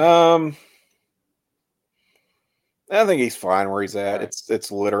 I think he's fine where he's at.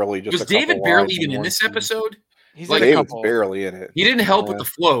 It's literally just. Was David barely even in this episode? He's like in a David's couple. barely in it. He didn't help with the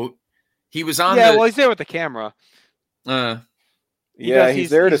float. He was on. Yeah, well, he's there with the camera. He's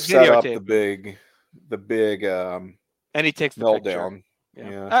there to set up the big. And he takes the meltdown.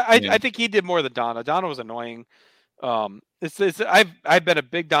 Yeah. I think he did more than Donna. Donna was annoying. I've been a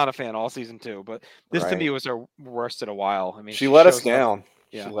big Donna fan all season 2, but this to me was her worst in a while. I mean, she let us down.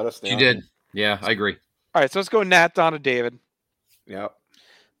 Yeah. She let us down. She did. Yeah, I agree. All right, so let's go Nat, Donna, David. Yep.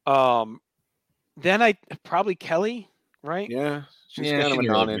 Then I probably Kelly, right? Yeah. She's kind of a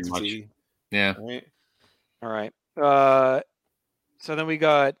non-entity. Yeah. Right. All right. So then we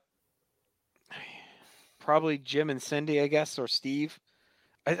got probably Jim and Cindy, I guess, or Steve.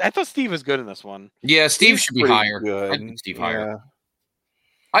 I thought Steve was good in this one. Yeah, Steve should be higher. Good. I'd put Steve higher.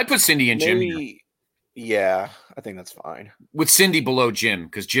 I'd put Cindy and Jim here. Yeah, I think that's fine. With Cindy below Jim,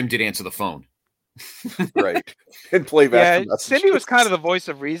 because Jim did answer the phone. Right. And play back. Yeah, Cindy was kind of the voice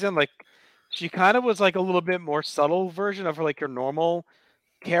of reason. Like, she kind of was like a little bit more subtle version of her, like, your normal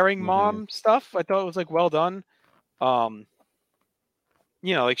caring mom stuff. I thought it was like well done. Like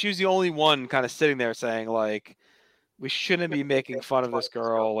she was the only one kind of sitting there saying like, we shouldn't be making fun of this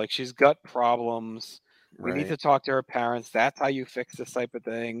girl. Like, she's got problems. We need to talk to her parents. That's how you fix this type of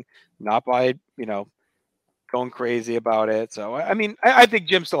thing, not by, going crazy about it. So, I mean, I think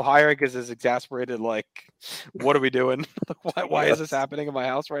Jim's still higher because it's exasperated. Like, what are we doing? Why is this happening in my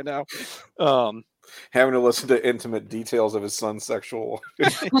house right now? Having to listen to intimate details of his son's sexual.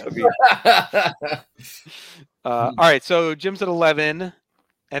 All right. So Jim's at 11.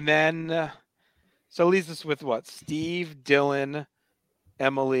 And then, so it leaves us with what? Steve, Dylan,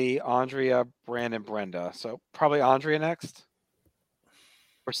 Emily, Andrea, Brandon, Brenda. So probably Andrea next,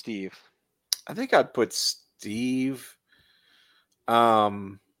 or Steve. I think I'd put Steve.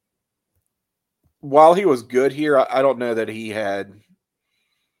 While he was good here, I don't know that he had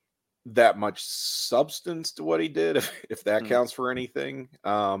that much substance to what he did, if that counts for anything.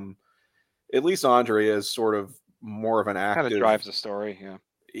 At least Andrea is sort of more of an active. Kind of drives the story, yeah.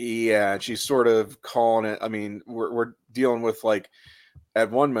 Yeah, she's sort of calling it. I mean, we're dealing with like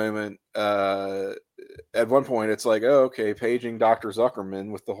at one point it's like, oh, okay, paging Dr. Zuckerman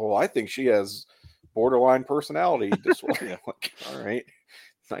with the whole. I think she has borderline personality disorder. Like, all right,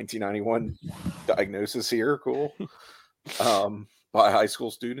 1991 diagnosis here, cool. By a high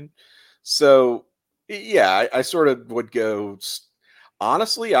school student. So yeah, I sort of would go.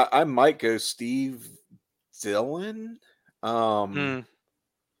 Honestly, I might go Steve Dylan.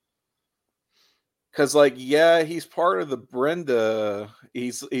 Because, like, yeah, he's part of the Brenda.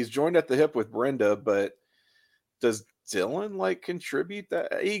 He's joined at the hip with Brenda, but does Dylan like contribute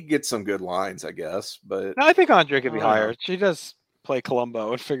that? He gets some good lines, I guess. But no, I think Andrea could be higher. She does play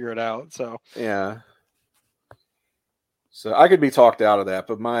Columbo and figure it out. So yeah. So I could be talked out of that,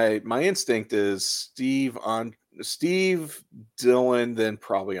 but my instinct is Steve, Dylan, then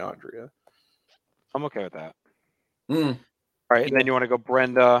probably Andrea. I'm okay with that. All right, and then you want to go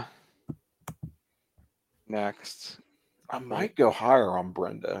Brenda next. I might go higher on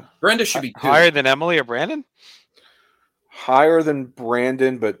Brenda. Brenda should be higher than Emily or Brandon. Higher than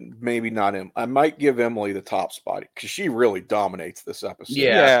Brandon, but maybe not him. I might give Emily the top spot because she really dominates this episode.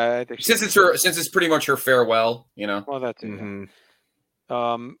 Yeah, I think since it's pretty much her farewell, you know. Well, that's it. Yeah.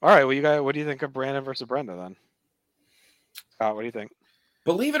 All right. Well, you guys, what do you think of Brandon versus Brenda then? Scott, what do you think?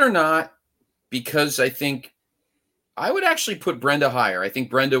 Believe it or not, because I think I would actually put Brenda higher. I think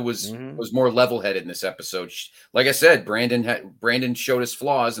Brenda was more level-headed in this episode. Like I said, Brandon showed his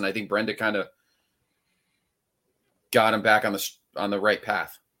flaws, and I think Brenda kind of got him back on the right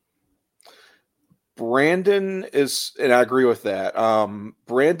path. Brandon is, and I agree with that.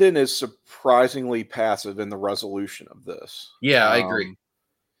 Brandon is surprisingly passive in the resolution of this. Yeah, I agree.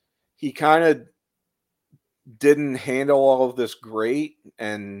 He kind of didn't handle all of this great,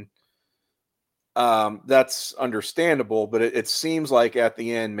 and that's understandable, but it seems like at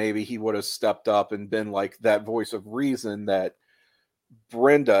the end maybe he would have stepped up and been like that voice of reason that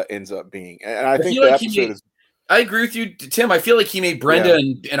Brenda ends up being. And I think the episode is... I agree with you, Tim. I feel like he made Brenda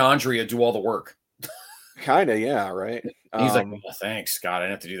and Andrea do all the work. Kind of, yeah, right? He's like, well, thanks, Scott. I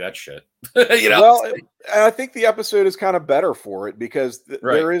didn't have to do that shit. Well, I think the episode is kind of better for it because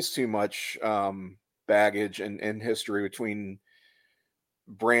there is too much baggage and history between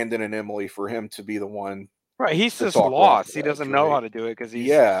Brandon and Emily for him to be the one. Right, he's just lost. He doesn't know how to do it because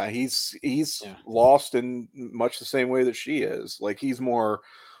he's lost in much the same way that she is. Like, he's more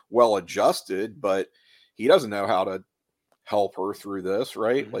well-adjusted, but he doesn't know how to help her through this,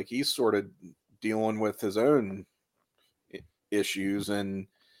 right? Mm-hmm. Like, he's sort of dealing with his own issues, and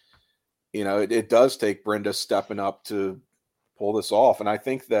you know, it does take Brenda stepping up to pull this off. And I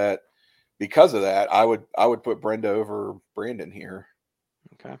think that because of that, I would put Brenda over Brandon here.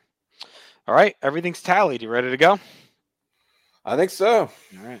 Okay. All right. Everything's tallied. You ready to go? I think so.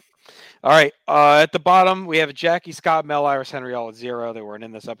 All right. At the bottom, we have Jackie, Scott, Mel, Iris, Henry, all at 0. They weren't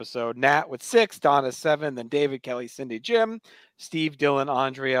in this episode. Nat with 6, Donna 7, then David, Kelly, Cindy, Jim, Steve, Dylan,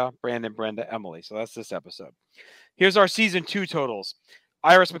 Andrea, Brandon, Brenda, Emily. So that's this episode. Here's our season 2 totals.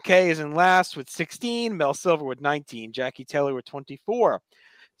 Iris McKay is in last with 16, Mel Silver with 19, Jackie Taylor with 24,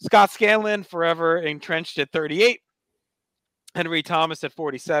 Scott Scanlon forever entrenched at 38, Henry Thomas at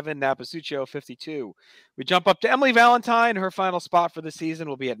 47, Nat Pasuccio 52. We jump up to Emily Valentine. Her final spot for the season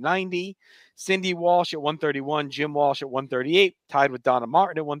will be at 90. Cindy Walsh at 131, Jim Walsh at 138, tied with Donna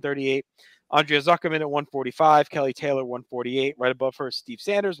Martin at 138. Andrea Zuckerman at 145, Kelly Taylor 148. Right above her, Steve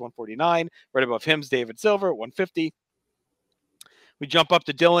Sanders 149. Right above him's David Silver at 150. We jump up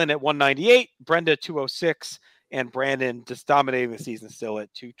to Dylan at 198, Brenda 206, and Brandon just dominating the season still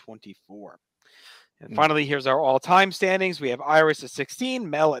at 224. And finally, here's our all-time standings. We have Iris at 16,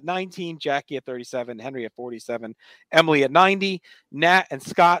 Mel at 19, Jackie at 37, Henry at 47, Emily at 90, Nat and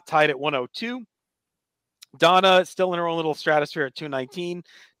Scott tied at 102. Donna still in her own little stratosphere at 219,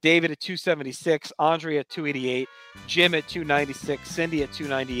 David at 276, Andrea at 288, Jim at 296, Cindy at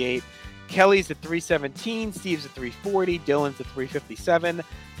 298, Kelly's at 317, Steve's at 340, Dylan's at 357,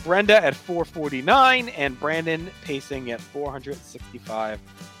 Brenda at 449, and Brandon pacing at 465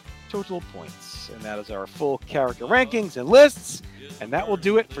 total points. And that is our full character rankings and lists. And that will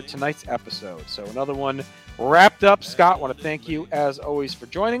do it for tonight's episode. So another one wrapped up. Scott, want to thank you as always for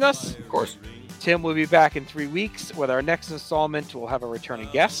joining us. Of course. Tim will be back in 3 weeks with our next installment. We'll have a returning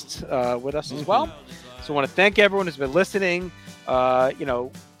guest with us as well. So I want to thank everyone who's been listening.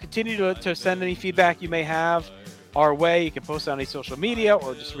 Continue to send any feedback you may have our way. You can post on any social media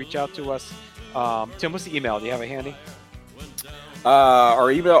or just reach out to us. Tim, what's the email? Do you have it handy?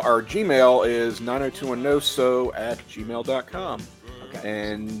 Our Gmail is 90210so@gmail.com. Okay.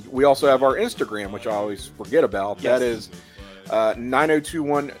 And we also have our Instagram, which I always forget about. Yes. That is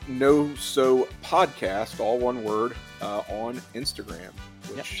 9021no-so podcast, all one word, on Instagram.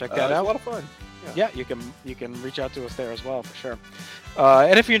 Which, check that out. A lot of fun. Yeah, you can reach out to us there as well, for sure.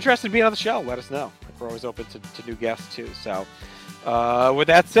 And if you're interested in being on the show, let us know. We're always open to new guests too. So with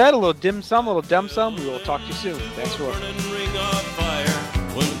that said, a little dem sum. We will talk to you soon. Thanks for listening.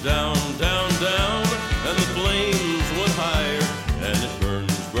 Went down, down, down, and the flames went higher, and it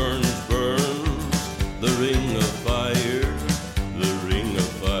burns, burns, burns, the ring of fire, the ring of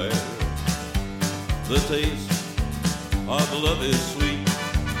fire. The taste of love is sweet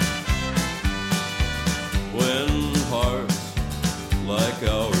when hearts like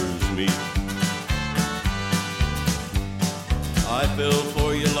ours meet. I fell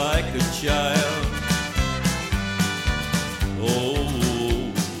for you like a child.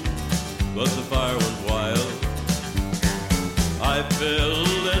 Oh, but the fire went wild. I fell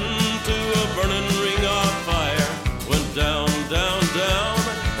into a burning ring of fire. Went down, down, down,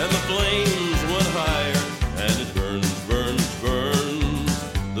 and the flames went higher. And it burns, burns,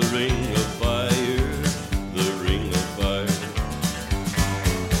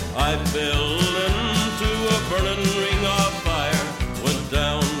 I fell